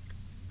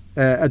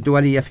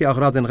الدولية في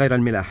أغراض غير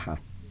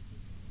الملاحة،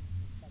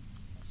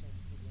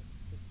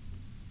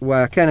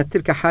 وكانت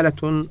تلك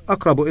حالة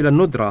أقرب إلى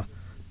الندرة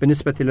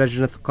بالنسبة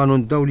للجنة القانون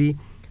الدولي،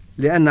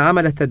 لأن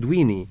عمل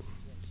تدوين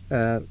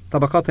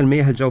طبقات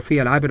المياه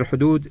الجوفية العابر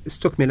الحدود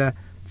استكمل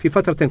في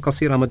فترة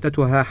قصيرة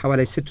مدتها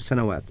حوالي 6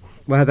 سنوات.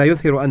 وهذا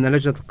يظهر أن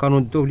لجنة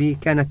القانون الدولي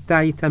كانت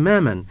تعي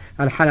تماما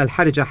الحالة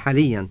الحرجة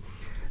حاليا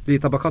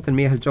لطبقات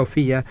المياه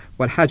الجوفية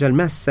والحاجة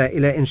الماسة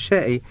إلى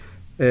إنشاء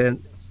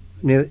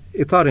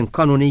إطار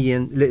قانوني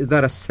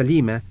للإدارة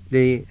السليمة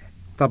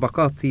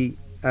لطبقات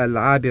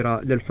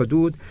العابرة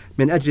للحدود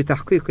من أجل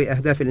تحقيق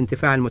أهداف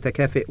الانتفاع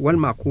المتكافئ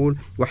والمعقول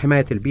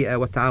وحماية البيئة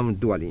والتعاون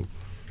الدولي.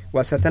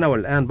 وسأتناول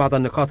الآن بعض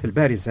النقاط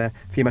البارزة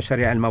في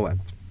مشاريع المواد.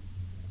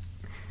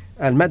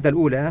 المادة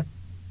الأولى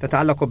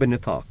تتعلق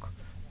بالنطاق.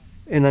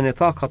 إن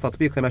نطاق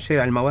تطبيق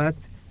مشاريع المواد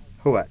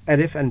هو: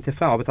 ألف،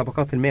 الانتفاع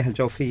بطبقات المياه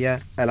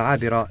الجوفية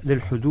العابرة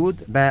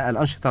للحدود. باء،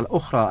 الأنشطة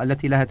الأخرى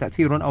التي لها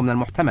تأثير أو من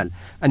المحتمل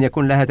أن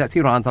يكون لها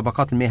تأثير عن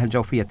طبقات المياه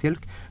الجوفية تلك.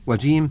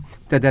 وجيم،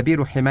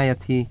 تدابير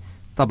حماية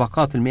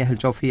طبقات المياه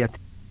الجوفية.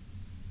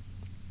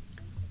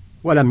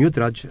 ولم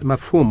يدرج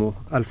مفهوم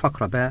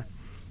الفقرة باء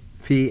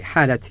في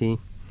حالة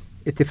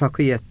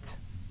اتفاقية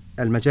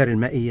المجاري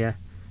المائية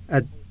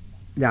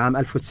لعام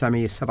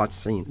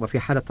 1997. وفي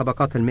حالة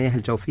طبقات المياه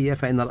الجوفية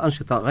فإن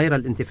الأنشطة غير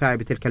الانتفاع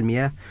بتلك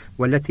المياه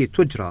والتي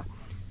تجرى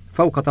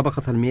فوق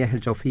طبقة المياه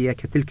الجوفية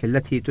كتلك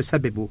التي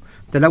تسبب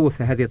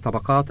تلوث هذه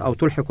الطبقات أو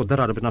تلحق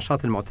الضرر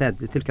بالنشاط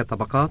المعتاد لتلك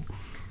الطبقات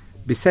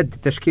بسد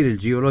التشكيل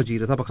الجيولوجي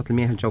لطبقة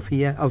المياه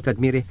الجوفية أو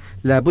تدميره،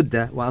 لا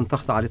بد وأن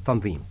تخضع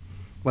للتنظيم.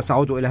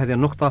 وسأعود إلى هذه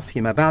النقطة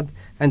فيما بعد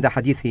عند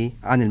حديثي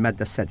عن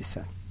المادة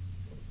السادسة.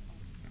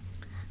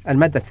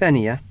 المادة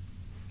الثانية: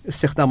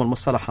 استخدام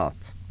المصطلحات.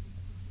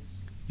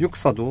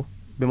 يقصد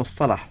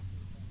بمصطلح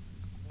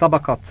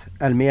طبقة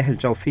المياه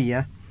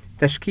الجوفية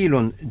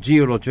تشكيل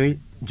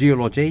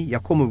جيولوجي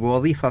يقوم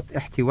بوظيفة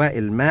احتواء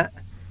الماء،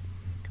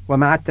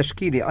 ومع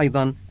التشكيل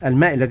أيضا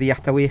الماء الذي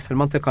يحتويه في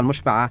المنطقة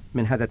المشبعة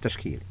من هذا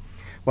التشكيل.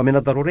 ومن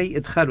الضروري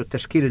إدخال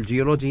التشكيل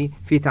الجيولوجي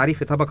في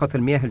تعريف طبقة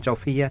المياه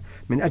الجوفية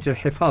من أجل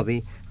الحفاظ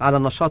على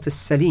النشاط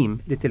السليم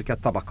لتلك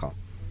الطبقة.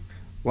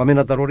 ومن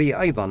الضروري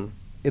أيضا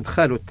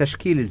إدخال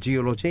التشكيل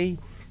الجيولوجي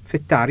في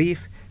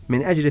التعريف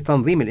من أجل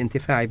تنظيم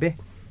الانتفاع به،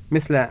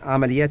 مثل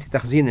عمليات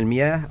تخزين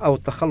المياه أو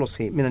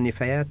التخلص من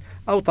النفايات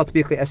أو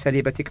تطبيق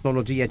أساليب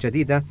تكنولوجية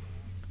جديدة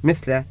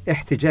مثل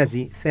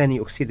احتجاز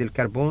ثاني أكسيد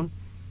الكربون.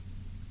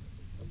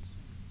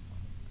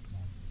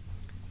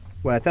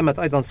 وتمت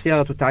أيضا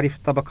صياغة تعريف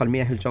الطبقة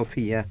المياه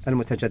الجوفية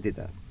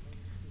المتجددة.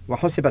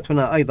 وحسبت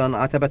هنا أيضا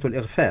عتبة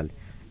الإغفال،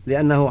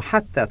 لأنه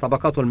حتى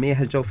طبقات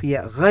المياه الجوفية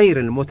غير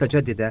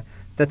المتجددة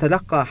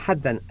تتلقى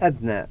حدا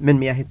أدنى من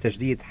مياه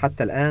التجديد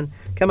حتى الآن،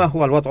 كما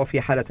هو الوضع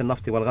في حالة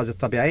النفط والغاز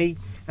الطبيعي،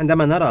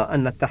 عندما نرى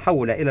أن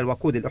التحول إلى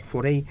الوقود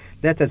الأحفوري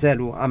لا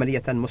تزال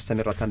عملية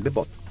مستمرة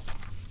ببطء.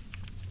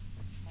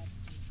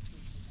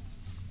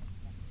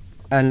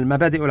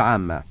 المبادئ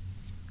العامة.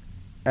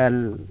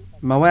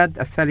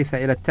 المواد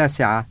 3 إلى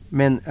 9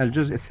 من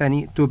الجزء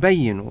الثاني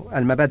تبين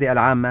المبادئ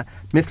العامة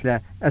مثل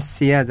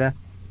السيادة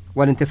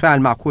والانتفاع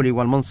المعقول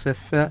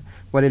والمنصف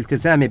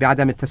والالتزام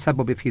بعدم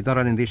التسبب في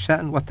ضرر ذي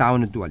شأن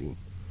والتعاون الدولي.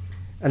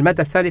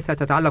 المادة الثالثة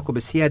تتعلق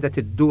بسيادة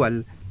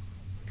الدول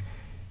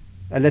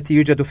التي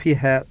يوجد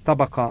فيها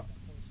طبقة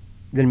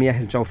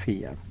للمياه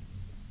الجوفية.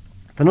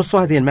 تنص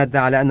هذه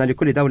المادة على أن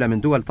لكل دولة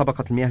من دول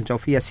طبقة المياه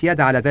الجوفية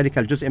سيادة على ذلك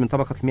الجزء من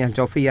طبقة المياه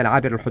الجوفية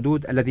العابر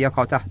الحدود الذي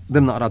يقع تحت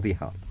ضمن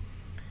أراضيها.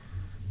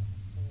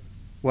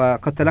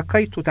 وقد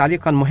تلقيت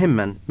تعليقا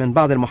مهما من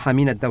بعض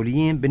المحامين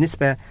الدوليين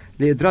بالنسبة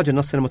لإدراج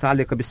النص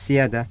المتعلق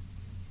بالسيادة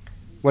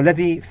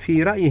والذي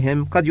في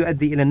رأيهم قد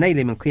يؤدي إلى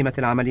النيل من قيمة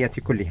العملية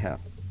كلها.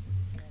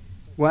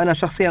 وأنا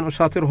شخصيا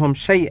أشاطرهم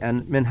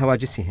شيئا من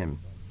هواجسهم،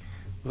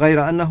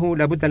 غير أنه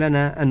لابد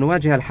لنا أن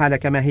نواجه الحالة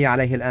كما هي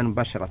عليه الآن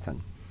مباشرة.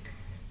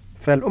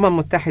 فالأمم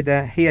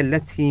المتحدة هي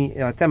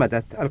التي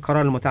اعتمدت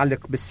القرار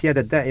المتعلق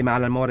بالسيادة الدائمة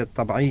على الموارد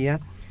الطبيعية،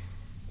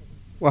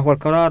 وهو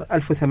القرار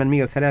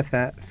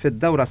 1803 في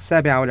الدورة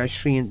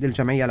 27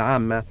 للجمعية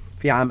العامة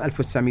في عام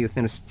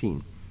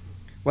 1962.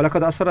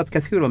 ولقد أصرت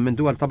كثير من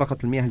دول طبقة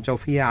المياه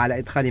الجوفية على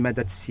إدخال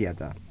مادة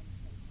السيادة.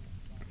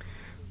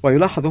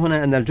 ويلاحظ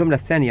هنا أن الجملة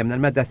الثانية من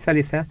المادة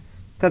الثالثة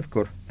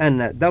تذكر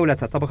أن دولة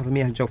طبقة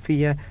المياه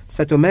الجوفية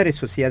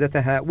ستمارس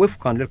سيادتها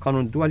وفقا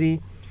للقانون الدولي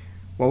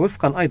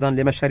ووفقا أيضا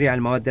لمشاريع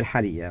المواد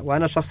الحالية.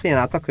 وأنا شخصيا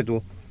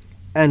أعتقد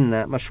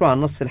أن مشروع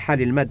النص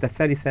الحالي للمادة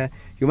الثالثة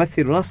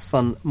يمثل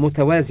نصا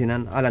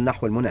متوازنا على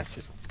النحو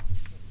المناسب.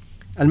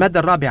 المادة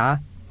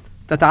الرابعة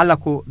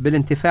تتعلق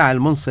بالانتفاع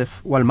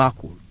المنصف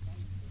والمعقول.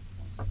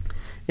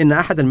 إن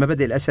أحد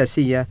المبادئ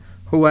الأساسية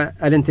هو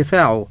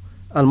الانتفاع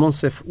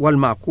المنصف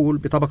والمعقول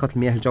بطبقة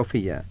المياه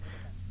الجوفية،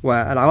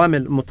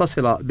 والعوامل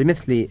المتصلة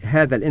بمثل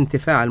هذا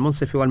الانتفاع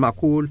المنصف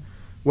والمعقول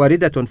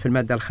واردة في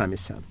المادة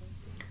الخامسة.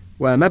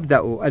 ومبدأ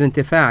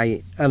الانتفاع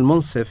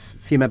المنصف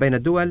فيما بين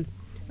الدول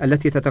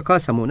التي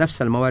تتقاسم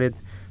نفس الموارد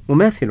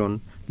مماثل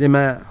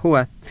لما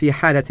هو في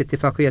حالة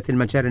اتفاقية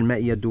المجاري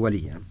المائية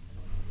الدولية،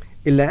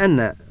 إلا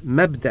أن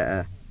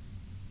مبدأ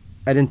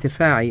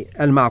الانتفاع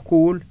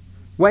المعقول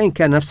وإن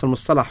كان نفس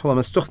المصطلح هو ما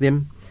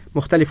استخدم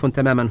مختلف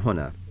تماما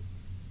هنا.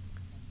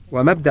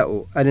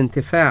 ومبدأ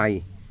الانتفاع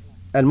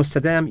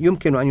المستدام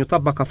يمكن أن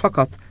يطبق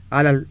فقط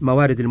على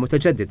الموارد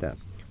المتجددة،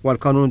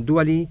 والقانون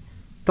الدولي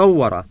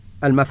طور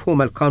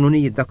المفهوم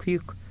القانوني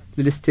الدقيق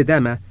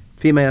للاستدامة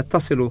فيما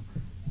يتصل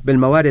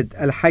بالموارد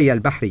الحية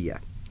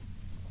البحرية.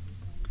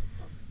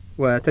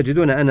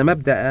 وتجدون أن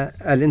مبدأ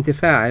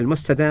الانتفاع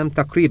المستدام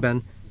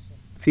تقريبا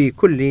في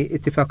كل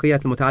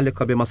اتفاقيات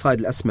المتعلقة بمصائد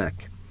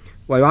الأسماك.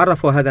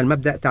 ويعرف هذا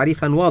المبدأ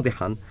تعريفا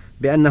واضحا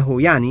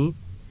بأنه يعني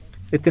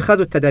اتخاذ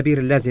التدابير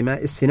اللازمة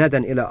استنادا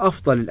إلى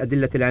أفضل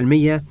الأدلة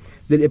العلمية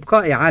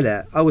للإبقاء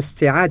على أو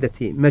استعادة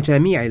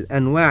مجاميع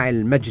الأنواع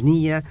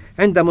المجنية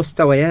عند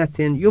مستويات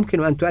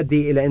يمكن أن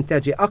تؤدي إلى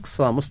إنتاج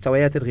أقصى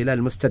مستويات الغلال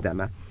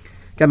المستدامة،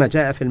 كما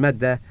جاء في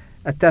المادة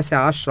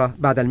 19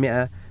 بعد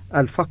 100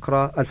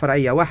 الفقرة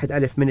الفرعية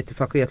 1 من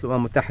اتفاقية الأمم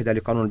المتحدة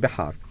لقانون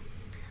البحار.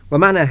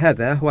 ومعنى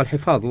هذا هو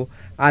الحفاظ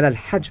على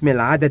الحجم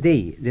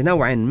العددي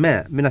لنوع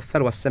ما من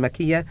الثروة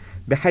السمكية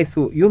بحيث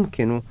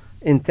يمكن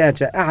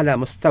إنتاج أعلى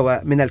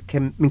مستوى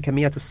من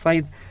كميات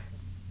الصيد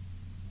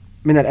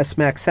من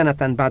الأسماك سنة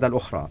بعد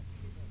الأخرى.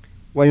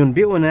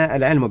 وينبئنا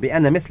العلم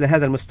بأن مثل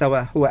هذا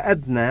المستوى هو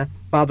أدنى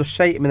بعض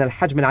الشيء من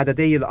الحجم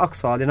العددي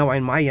الأقصى لنوع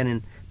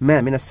معين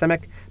ما من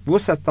السمك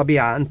بوسع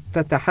الطبيعة أن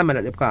تتحمل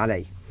الإبقاء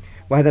عليه.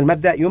 وهذا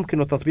المبدأ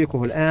يمكن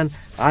تطبيقه الآن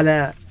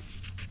على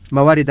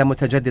موارد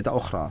متجددة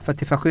أخرى.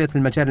 فاتفاقية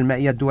المجاري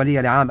المائية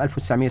الدولية لعام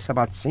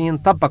 1997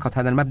 طبقت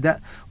هذا المبدأ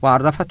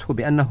وعرفته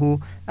بأنه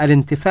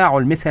الانتفاع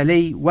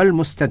المثالي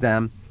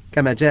والمستدام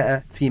كما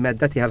جاء في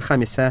مادتها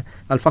الخامسة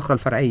الفقرة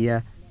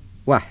الفرعية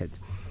 1.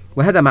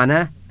 وهذا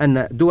معناه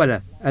أن دول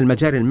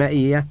المجاري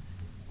المائية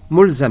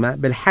ملزمة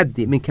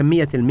بالحد من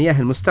كمية المياه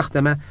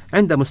المستخدمة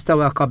عند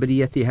مستوى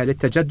قابليتها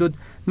للتجدد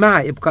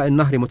مع إبقاء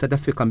النهر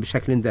متدفقا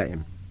بشكل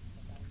دائم.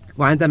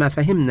 وعندما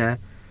فهمنا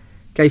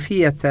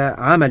كيفية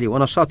عمل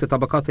ونشاط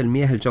طبقات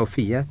المياه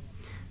الجوفية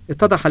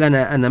اتضح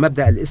لنا أن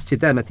مبدأ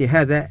الاستدامة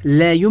هذا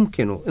لا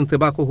يمكن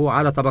انطباقه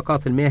على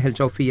طبقات المياه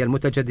الجوفية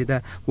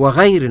المتجددة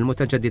وغير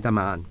المتجددة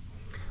معا.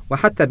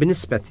 وحتى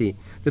بالنسبة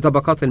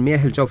لطبقات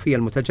المياه الجوفية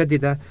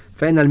المتجددة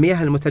فإن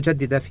المياه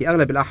المتجددة في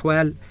أغلب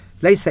الأحوال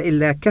ليس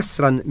إلا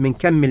كسرا من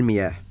كم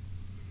المياه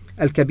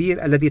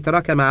الكبير الذي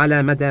تراكم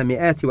على مدى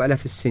مئات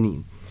وآلاف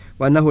السنين،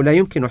 وأنه لا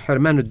يمكن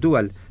حرمان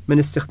الدول من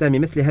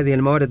استخدام مثل هذه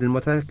الموارد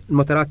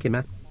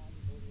المتراكمة،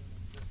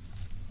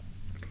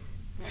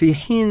 في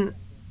حين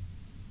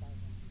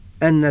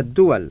أن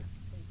الدول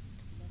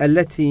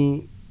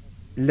التي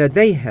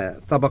لديها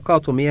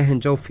طبقات مياه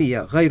جوفية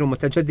غير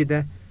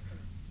متجددة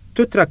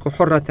تترك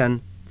حرة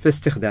في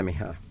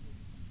استخدامها.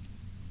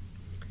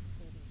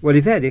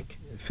 ولذلك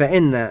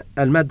فإن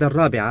المادة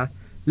الرابعة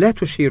لا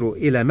تشير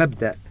إلى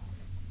مبدأ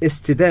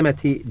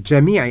استدامة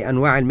جميع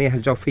أنواع المياه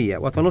الجوفية،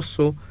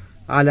 وتنص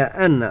على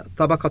أن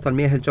طبقة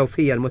المياه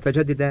الجوفية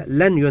المتجددة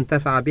لن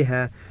ينتفع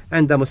بها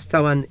عند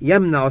مستوى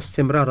يمنع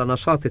استمرار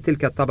نشاط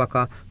تلك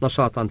الطبقة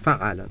نشاطا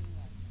فعالا.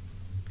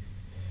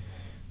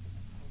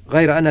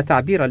 غير أن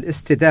تعبير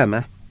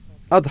الاستدامة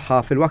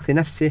أضحى في الوقت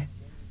نفسه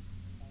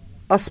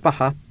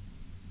أصبح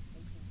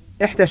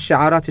إحدى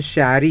الشعارات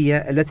الشعارية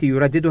التي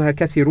يرددها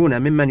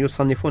كثيرون ممن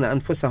يصنفون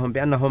أنفسهم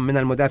بأنهم من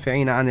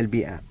المدافعين عن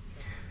البيئة.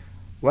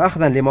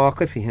 وأخذا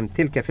لمواقفهم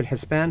تلك في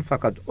الحسبان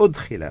فقد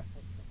أدخل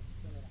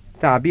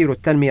تعبير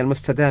التنمية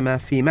المستدامة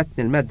في متن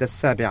المادة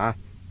 7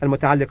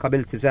 المتعلقة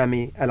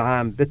بالالتزام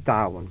العام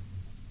بالتعاون.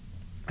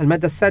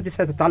 المادة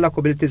 6 تتعلق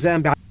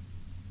بالالتزام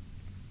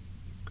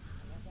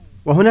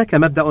وهناك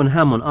مبدأ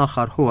هام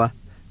آخر هو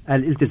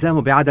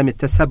الالتزام بعدم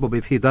التسبب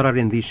في ضرر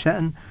ذي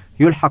شأن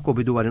يلحق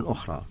بدول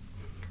أخرى.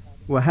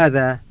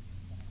 وهذا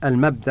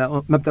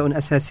مبدأ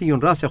أساسي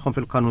راسخ في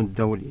القانون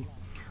الدولي،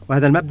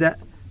 وهذا المبدأ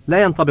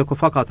لا ينطبق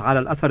فقط على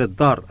الأثر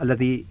الضار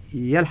الذي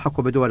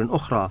يلحق بدول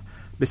أخرى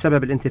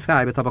بسبب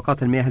الانتفاع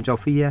بطبقات المياه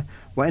الجوفية،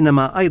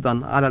 وإنما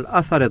أيضا على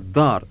الأثر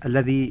الضار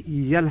الذي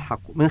يلحق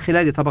من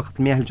خلال طبقة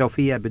المياه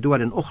الجوفية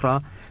بدول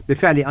أخرى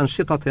بفعل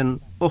أنشطة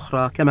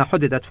أخرى كما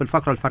حددت في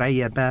الفقرة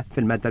الفرعية ب في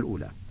المادة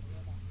الأولى.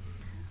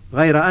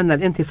 غير أن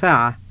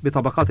الانتفاع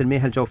بطبقات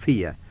المياه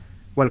الجوفية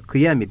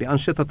والقيام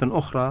بأنشطة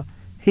أخرى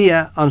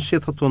هي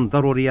أنشطة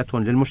ضرورية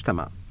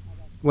للمجتمع،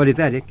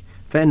 ولذلك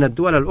فإن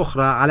الدول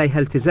الأخرى عليها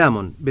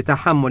التزام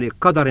بتحمل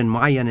قدر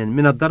معين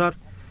من الضرر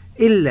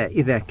إلا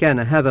إذا كان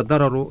هذا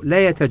الضرر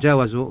لا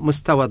يتجاوز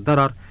مستوى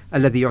الضرر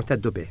الذي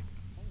يعتد به.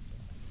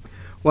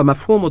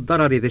 ومفهوم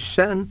الضرر ذي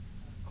الشأن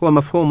هو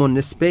مفهوم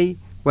نسبي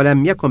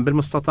ولم يكن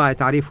بالمستطاع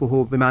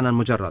تعريفه بمعنى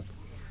مجرد،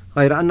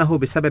 غير أنه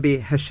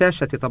بسبب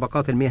هشاشة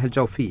طبقات المياه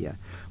الجوفية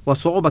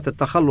وصعوبة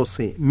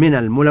التخلص من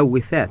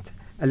الملوثات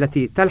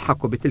التي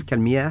تلحق بتلك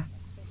المياه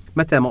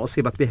متى ما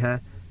أصيبت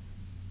بها،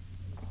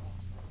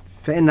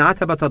 فإن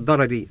عتبة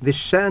الضرر ذي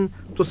الشأن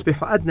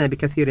تصبح أدنى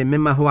بكثير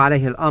مما هو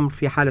عليه الأمر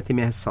في حالة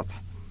مياه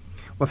السطح.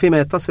 وفيما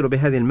يتصل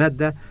بهذه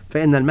المادة،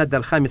 فإن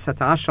المادة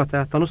 15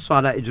 تنص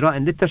على إجراء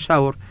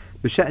للتشاور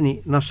بشأن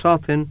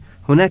نشاط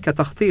هناك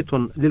تخطيط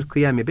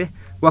للقيام به،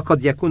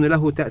 وقد يكون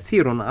له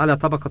تأثير على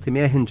طبقة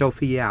مياه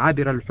جوفية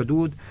عابرة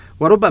للحدود،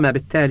 وربما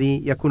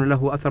بالتالي يكون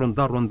له أثر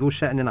ضار ذو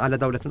شأن على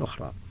دولة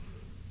أخرى.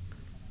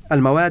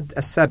 المواد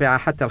 7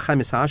 حتى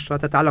 15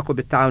 تتعلق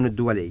بالتعاون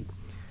الدولي،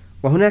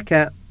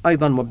 وهناك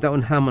أيضا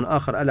مبدأ هام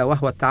آخر ألا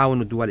وهو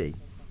التعاون الدولي.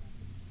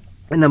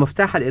 إن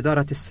مفتاح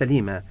الإدارة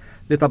السليمة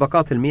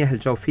لطبقات المياه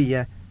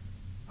الجوفية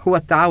هو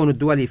التعاون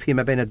الدولي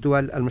فيما بين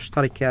الدول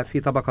المشتركة في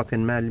طبقة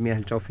ما للمياه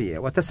الجوفية،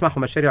 وتسمح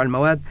مشاريع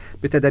المواد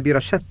بتدابير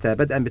شتى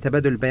بدءا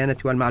بتبادل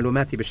البيانات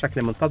والمعلومات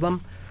بشكل منتظم،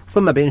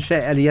 ثم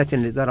بإنشاء آليات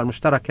للإدارة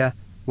المشتركة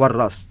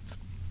والرصد.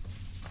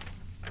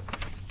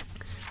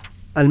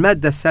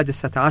 المادة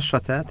 16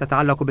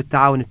 تتعلق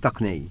بالتعاون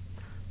التقني.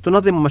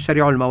 تنظم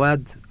مشاريع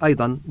المواد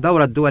أيضا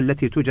دور الدول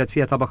التي توجد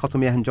فيها طبقة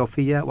مياه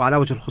جوفية، وعلى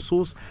وجه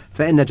الخصوص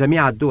فإن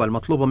جميع الدول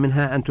مطلوب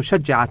منها أن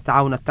تشجع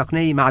التعاون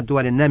التقني مع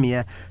الدول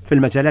النامية في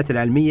المجالات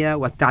العلمية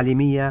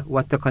والتعليمية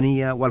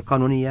والتقنية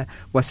والقانونية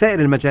وسائر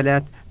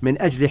المجالات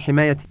من أجل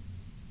حماية.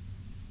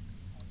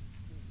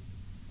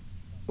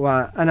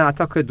 وأنا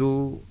أعتقد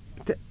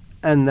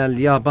أن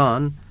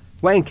اليابان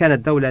وإن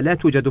كانت دولة لا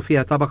توجد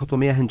فيها طبقة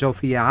مياه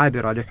جوفية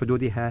عابرة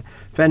لحدودها،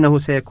 فإنه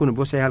سيكون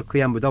بوسعها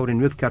القيام بدور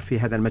يذكر في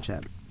هذا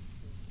المجال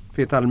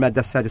في إطار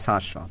المادة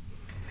 16.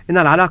 إن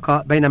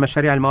العلاقة بين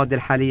مشاريع المواد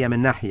الحالية من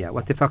ناحية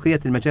واتفاقية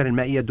المجاري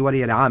المائية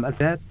الدولية لعام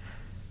 2000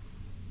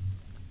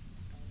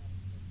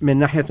 من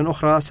ناحية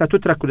أخرى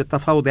ستترك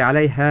للتفاوض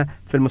عليها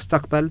في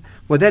المستقبل،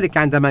 وذلك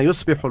عندما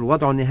يصبح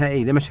الوضع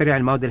النهائي لمشاريع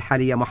المواد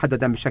الحالية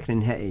محددا بشكل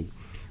نهائي.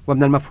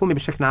 ومن المفهوم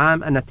بشكل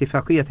عام أن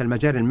اتفاقية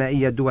المجاري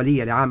المائية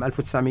الدولية لعام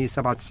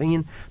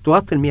 1997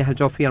 تغطي المياه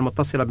الجوفية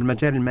المتصلة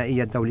بالمجاري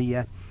المائية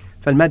الدولية.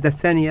 فالمادة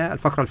الثانية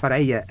الفقرة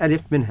الفرعية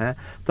ألف منها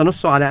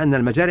تنص على أن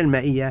المجاري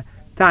المائية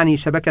تعني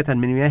شبكة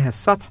من مياه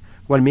السطح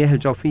والمياه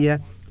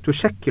الجوفية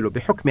تشكل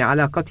بحكم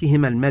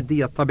علاقتهما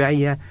المادية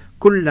الطبيعية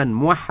كلا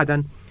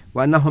موحدا،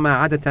 وأنهما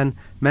عادة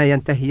ما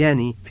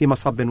ينتهيان في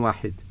مصب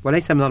واحد،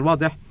 وليس من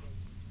الواضح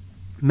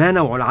ما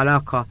نوع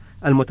العلاقة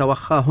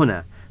المتوخاة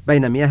هنا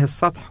بين مياه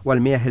السطح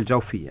والمياه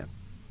الجوفية.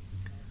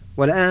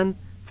 والآن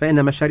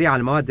فإن مشاريع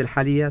المواد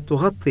الحالية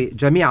تغطي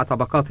جميع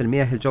طبقات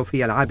المياه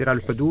الجوفية العابرة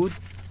للحدود،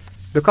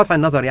 بقطع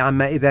النظر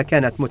عما إذا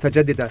كانت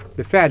متجددة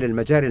بفعل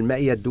المجاري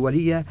المائية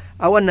الدولية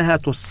أو أنها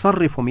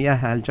تصرف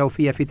مياهها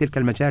الجوفية في تلك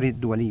المجاري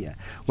الدولية.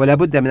 ولا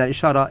بد من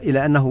الإشارة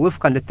إلى أنه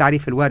وفقا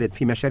للتعريف الوارد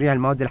في مشاريع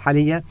المواد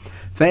الحالية،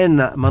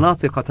 فإن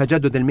مناطق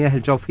تجدد المياه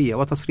الجوفية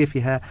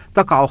وتصريفها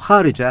تقع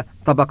خارج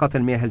طبقات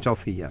المياه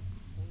الجوفية.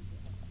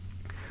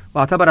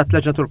 واعتبرت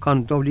لجنة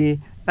القانون الدولي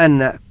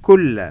أن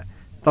كل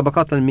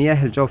طبقات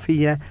المياه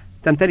الجوفية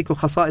تمتلك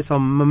خصائص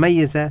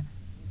مميزة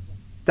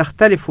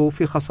تختلف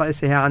في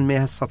خصائصها عن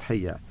المياه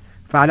السطحية.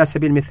 فعلى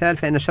سبيل المثال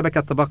فإن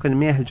شبكة طبقات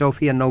المياه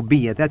الجوفية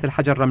النوبية ذات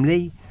الحجر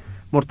الرملي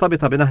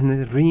مرتبطة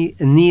بنهر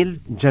النيل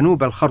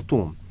جنوب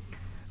الخرطوم،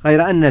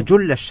 غير أن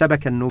جل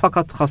الشبكة النوبية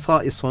فقط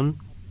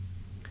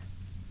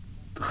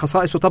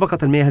خصائص طبقة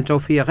المياه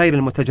الجوفية غير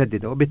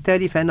المتجددة،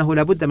 وبالتالي فإنه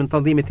لابد من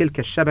تنظيم تلك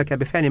الشبكة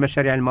بفعل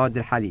مشاريع المواد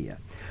الحالية.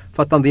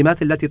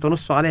 فالتنظيمات التي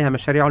تنص عليها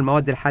مشاريع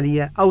المواد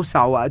الحالية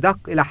أوسع وأدق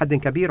إلى حد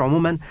كبير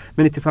عموما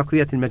من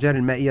اتفاقية المجاري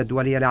المائية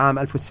الدولية لعام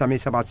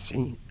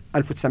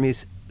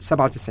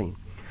 1997.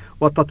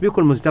 والتطبيق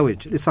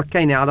المزدوج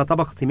لصكين على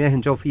طبقة مياه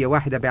جوفية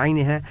واحدة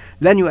بعينها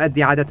لن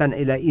يؤدي عادة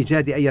إلى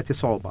إيجاد أي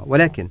صعوبة،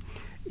 ولكن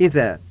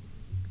إذا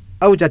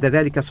أوجد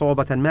ذلك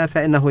صعوبة ما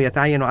فإنه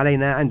يتعين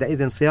علينا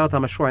عندئذ صياغة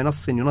مشروع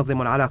نص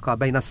ينظم العلاقة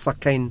بين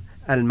الصكين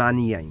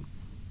المعنيين.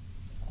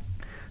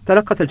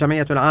 تلقت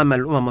الجمعية العامة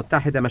للأمم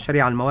المتحدة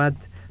مشاريع المواد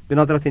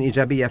بنظرة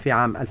إيجابية في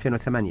عام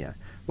 2008،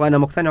 وأنا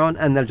مقتنع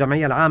أن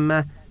الجمعية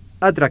العامة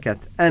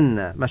أدركت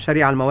أن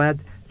مشاريع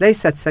المواد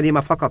ليست سليمة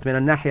فقط من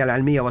الناحية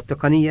العلمية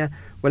والتقنية،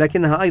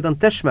 ولكنها أيضا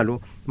تشمل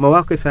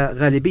مواقف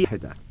غالبية.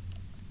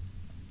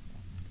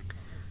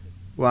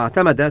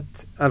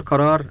 واعتمدت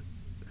القرار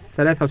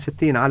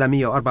 63 على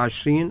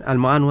 124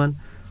 المعنون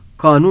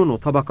قانون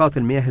طبقات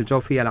المياه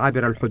الجوفية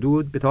العابرة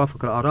الحدود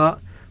بتوافق الآراء،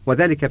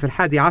 وذلك في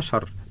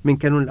 11 من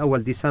كانون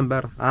الأول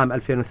ديسمبر عام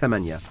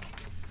 2008.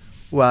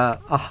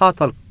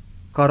 وأحاط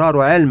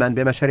القرار علما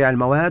بمشاريع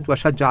المواد،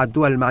 وشجع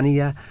الدول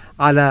المعنية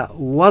على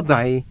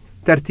وضع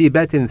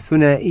ترتيبات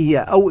ثنائية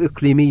أو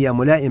إقليمية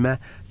ملائمة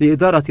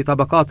لإدارة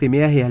طبقات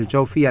مياهها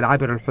الجوفية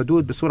العابرة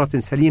الحدود بصورة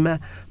سليمة،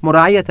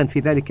 مراعية في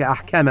ذلك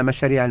أحكام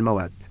مشاريع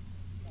المواد.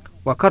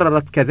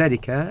 وقررت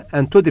كذلك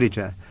أن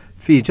تدرج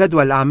في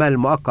جدول الأعمال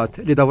المؤقت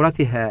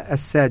لدورتها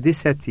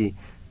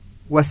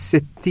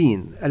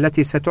 66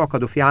 التي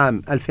ستعقد في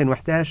عام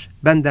 2011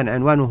 بندا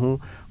عنوانه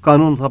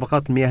قانون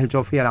طبقات المياه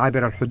الجوفية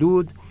العابرة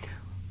الحدود،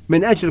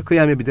 من أجل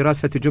القيام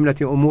بدراسة جملة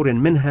أمور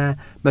منها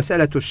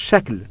مسألة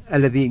الشكل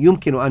الذي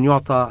يمكن أن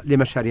يعطى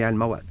لمشاريع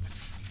المواد.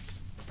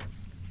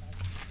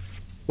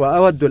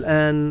 وأود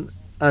الآن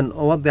أن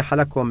أوضح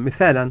لكم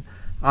مثالا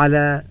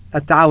على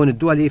التعاون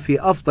الدولي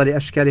في أفضل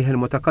أشكاله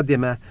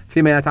المتقدمة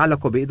فيما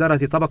يتعلق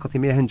بإدارة طبقة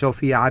مياه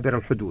جوفية عابرة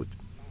الحدود.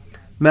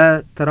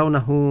 ما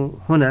ترونه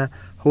هنا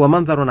هو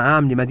منظر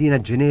عام لمدينة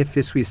جنيف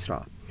في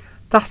سويسرا.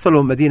 تحصل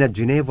مدينة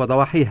جنيف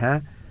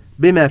وضواحيها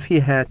بما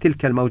فيها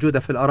تلك الموجودة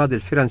في الأراضي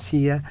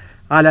الفرنسية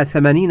على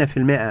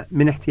 80%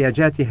 من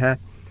احتياجاتها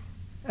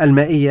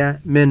المائية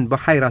من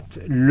بحيرة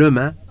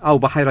لوما أو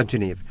بحيرة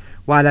جنيف،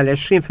 وعلى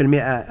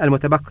 20%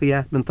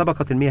 المتبقية من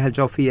طبقة المياه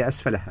الجوفية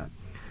أسفلها.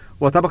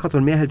 وطبقة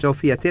المياه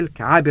الجوفية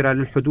تلك عابرة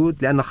للحدود،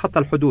 لأن خط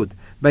الحدود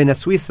بين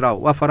سويسرا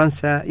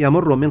وفرنسا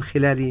يمر من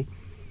خلال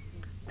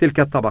تلك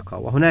الطبقة.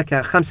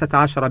 وهناك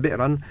 15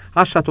 بئرا،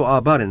 10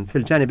 آبار في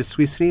الجانب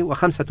السويسري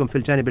و5 في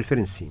الجانب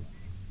الفرنسي.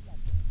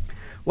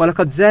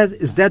 ولقد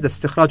ازداد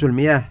استخراج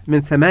المياه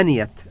من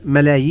 8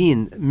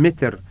 ملايين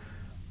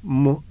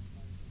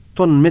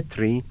طن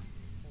متري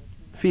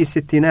في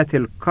ستينات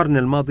القرن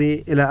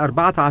الماضي إلى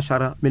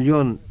 14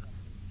 مليون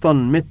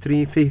طن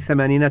متري في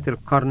ثمانينات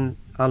القرن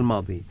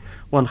الماضي،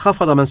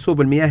 وانخفض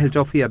منسوب المياه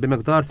الجوفية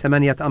بمقدار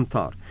 8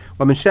 أمتار.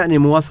 ومن شأن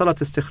مواصلة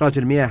استخراج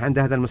المياه عند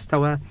هذا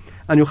المستوى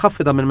أن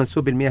يخفض من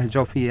منسوب المياه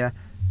الجوفية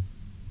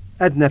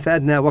أدنى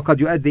فأدنى،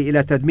 وقد يؤدي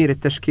إلى تدمير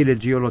التشكيل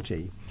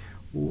الجيولوجي.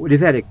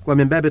 ولذلك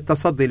ومن باب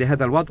التصدي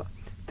لهذا الوضع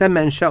تم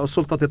إنشاء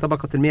سلطة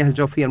طبقة المياه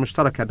الجوفية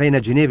المشتركة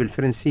بين جنيف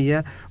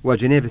الفرنسية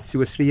وجنيف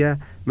السويسرية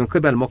من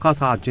قبل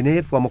مقاطعة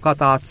جنيف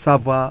ومقاطعة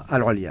سافوا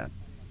العليا.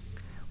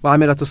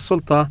 وعملت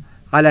السلطة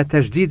على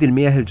تجديد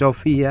المياه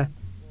الجوفية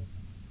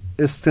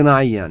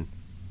اصطناعيا،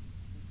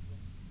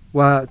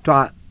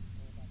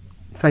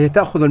 فهي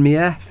تأخذ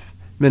المياه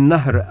من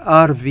نهر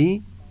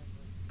آرفي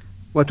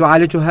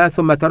وتعالجها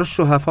ثم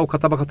ترشها فوق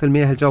طبقة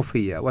المياه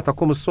الجوفية.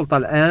 وتقوم السلطة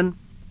الآن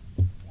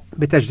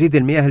بتجديد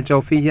المياه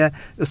الجوفية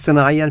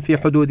اصطناعيا في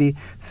حدود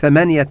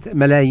 8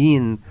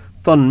 ملايين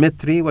طن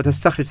متري،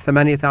 وتستخرج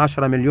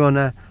 18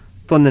 مليون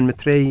طن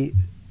متري.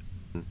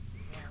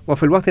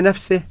 وفي الوقت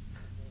نفسه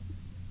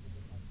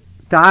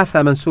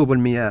تعافى منسوب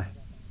المياه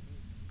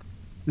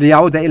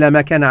ليعود إلى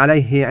ما كان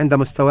عليه عند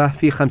مستواه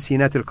في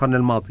خمسينات القرن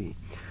الماضي.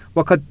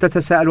 وقد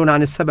تتساءلون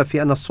عن السبب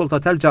في أن السلطة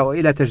تلجأ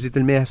إلى تجديد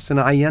المياه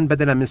اصطناعيا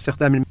بدلا من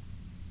استخدام المياه.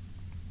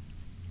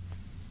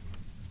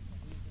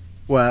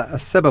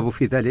 والسبب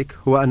في ذلك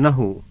هو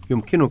أنه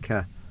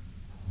يمكنك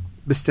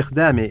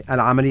باستخدام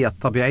العملية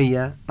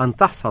الطبيعية أن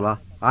تحصل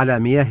على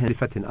مياه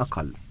تكلفة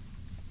أقل.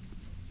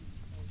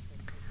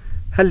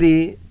 هل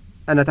لي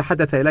أن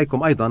أتحدث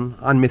إليكم أيضا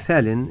عن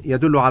مثال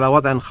يدل على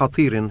وضع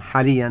خطير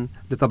حاليا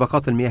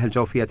لطبقات المياه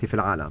الجوفية في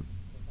العالم.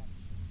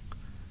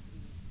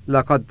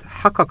 لقد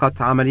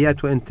حققت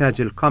عمليات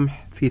إنتاج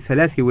القمح في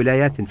 3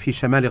 ولايات في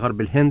شمال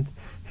غرب الهند،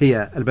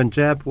 هي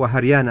البنجاب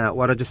وهريانا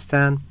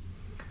وراجستان،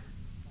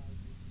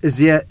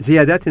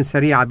 زيادات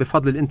سريعة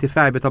بفضل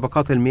الانتفاع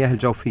بطبقات المياه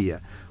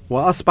الجوفية.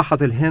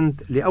 وأصبحت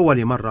الهند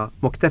لأول مرة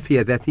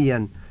مكتفية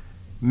ذاتيا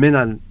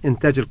من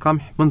إنتاج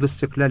القمح منذ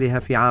استقلالها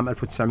في عام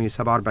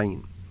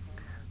 1947.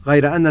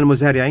 غير أن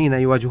المزارعين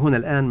يواجهون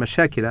الآن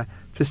مشاكل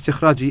في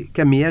استخراج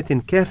كميات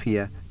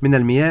كافية من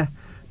المياه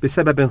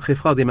بسبب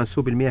انخفاض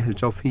منسوب المياه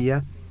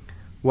الجوفية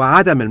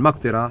وعدم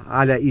المقدرة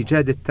على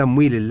إيجاد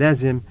التمويل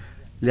اللازم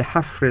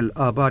لحفر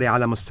الآبار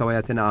على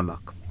مستويات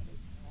أعمق.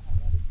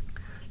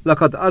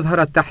 لقد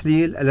أظهر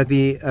التحليل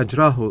الذي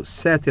أجراه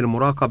سات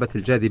المراقبة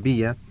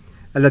الجاذبية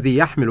الذي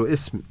يحمل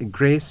اسم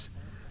غريس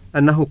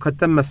أنه قد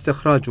تم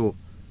استخراج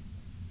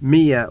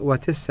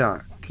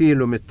 109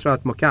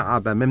 كيلومترات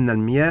مكعبة من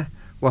المياه،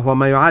 وهو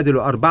ما يعادل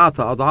 4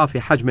 أضعاف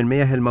حجم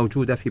المياه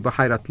الموجودة في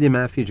بحيرة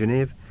ليما في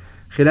جنيف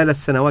خلال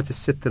السنوات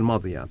ال6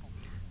 الماضية.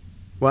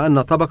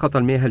 وأن طبقة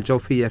المياه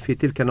الجوفية في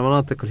تلك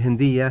المناطق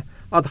الهندية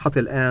أضحت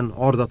الآن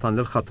عرضة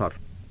للخطر.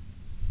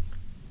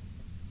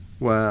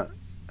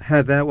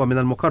 وهذا ومن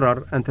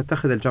المقرر أن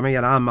تتخذ الجمعية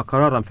العامة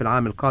قرارا في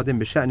العام القادم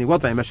بشأن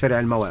وضع مشاريع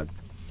المواد.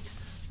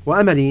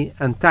 وأملي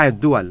أن تعي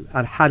الدول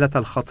الحالة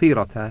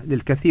الخطيرة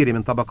للكثير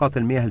من طبقات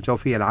المياه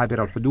الجوفية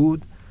العابرة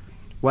الحدود،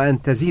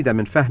 وأن تزيد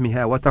من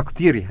فهمها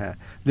وتقديرها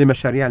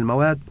لمشاريع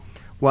المواد،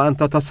 وأن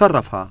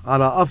تتصرف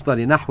على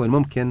أفضل نحو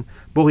ممكن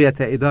بغية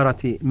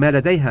إدارة ما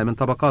لديها من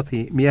طبقات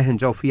مياه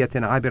جوفية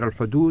عابرة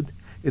الحدود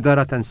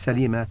إدارة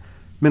سليمة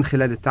من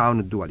خلال التعاون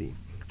الدولي.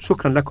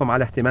 شكرا لكم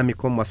على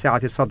اهتمامكم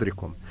وسعة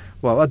صدركم،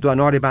 وأود أن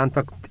أعرب عن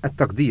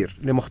التقدير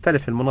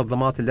لمختلف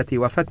المنظمات التي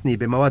وفتني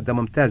بمواد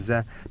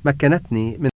ممتازة مكنتني من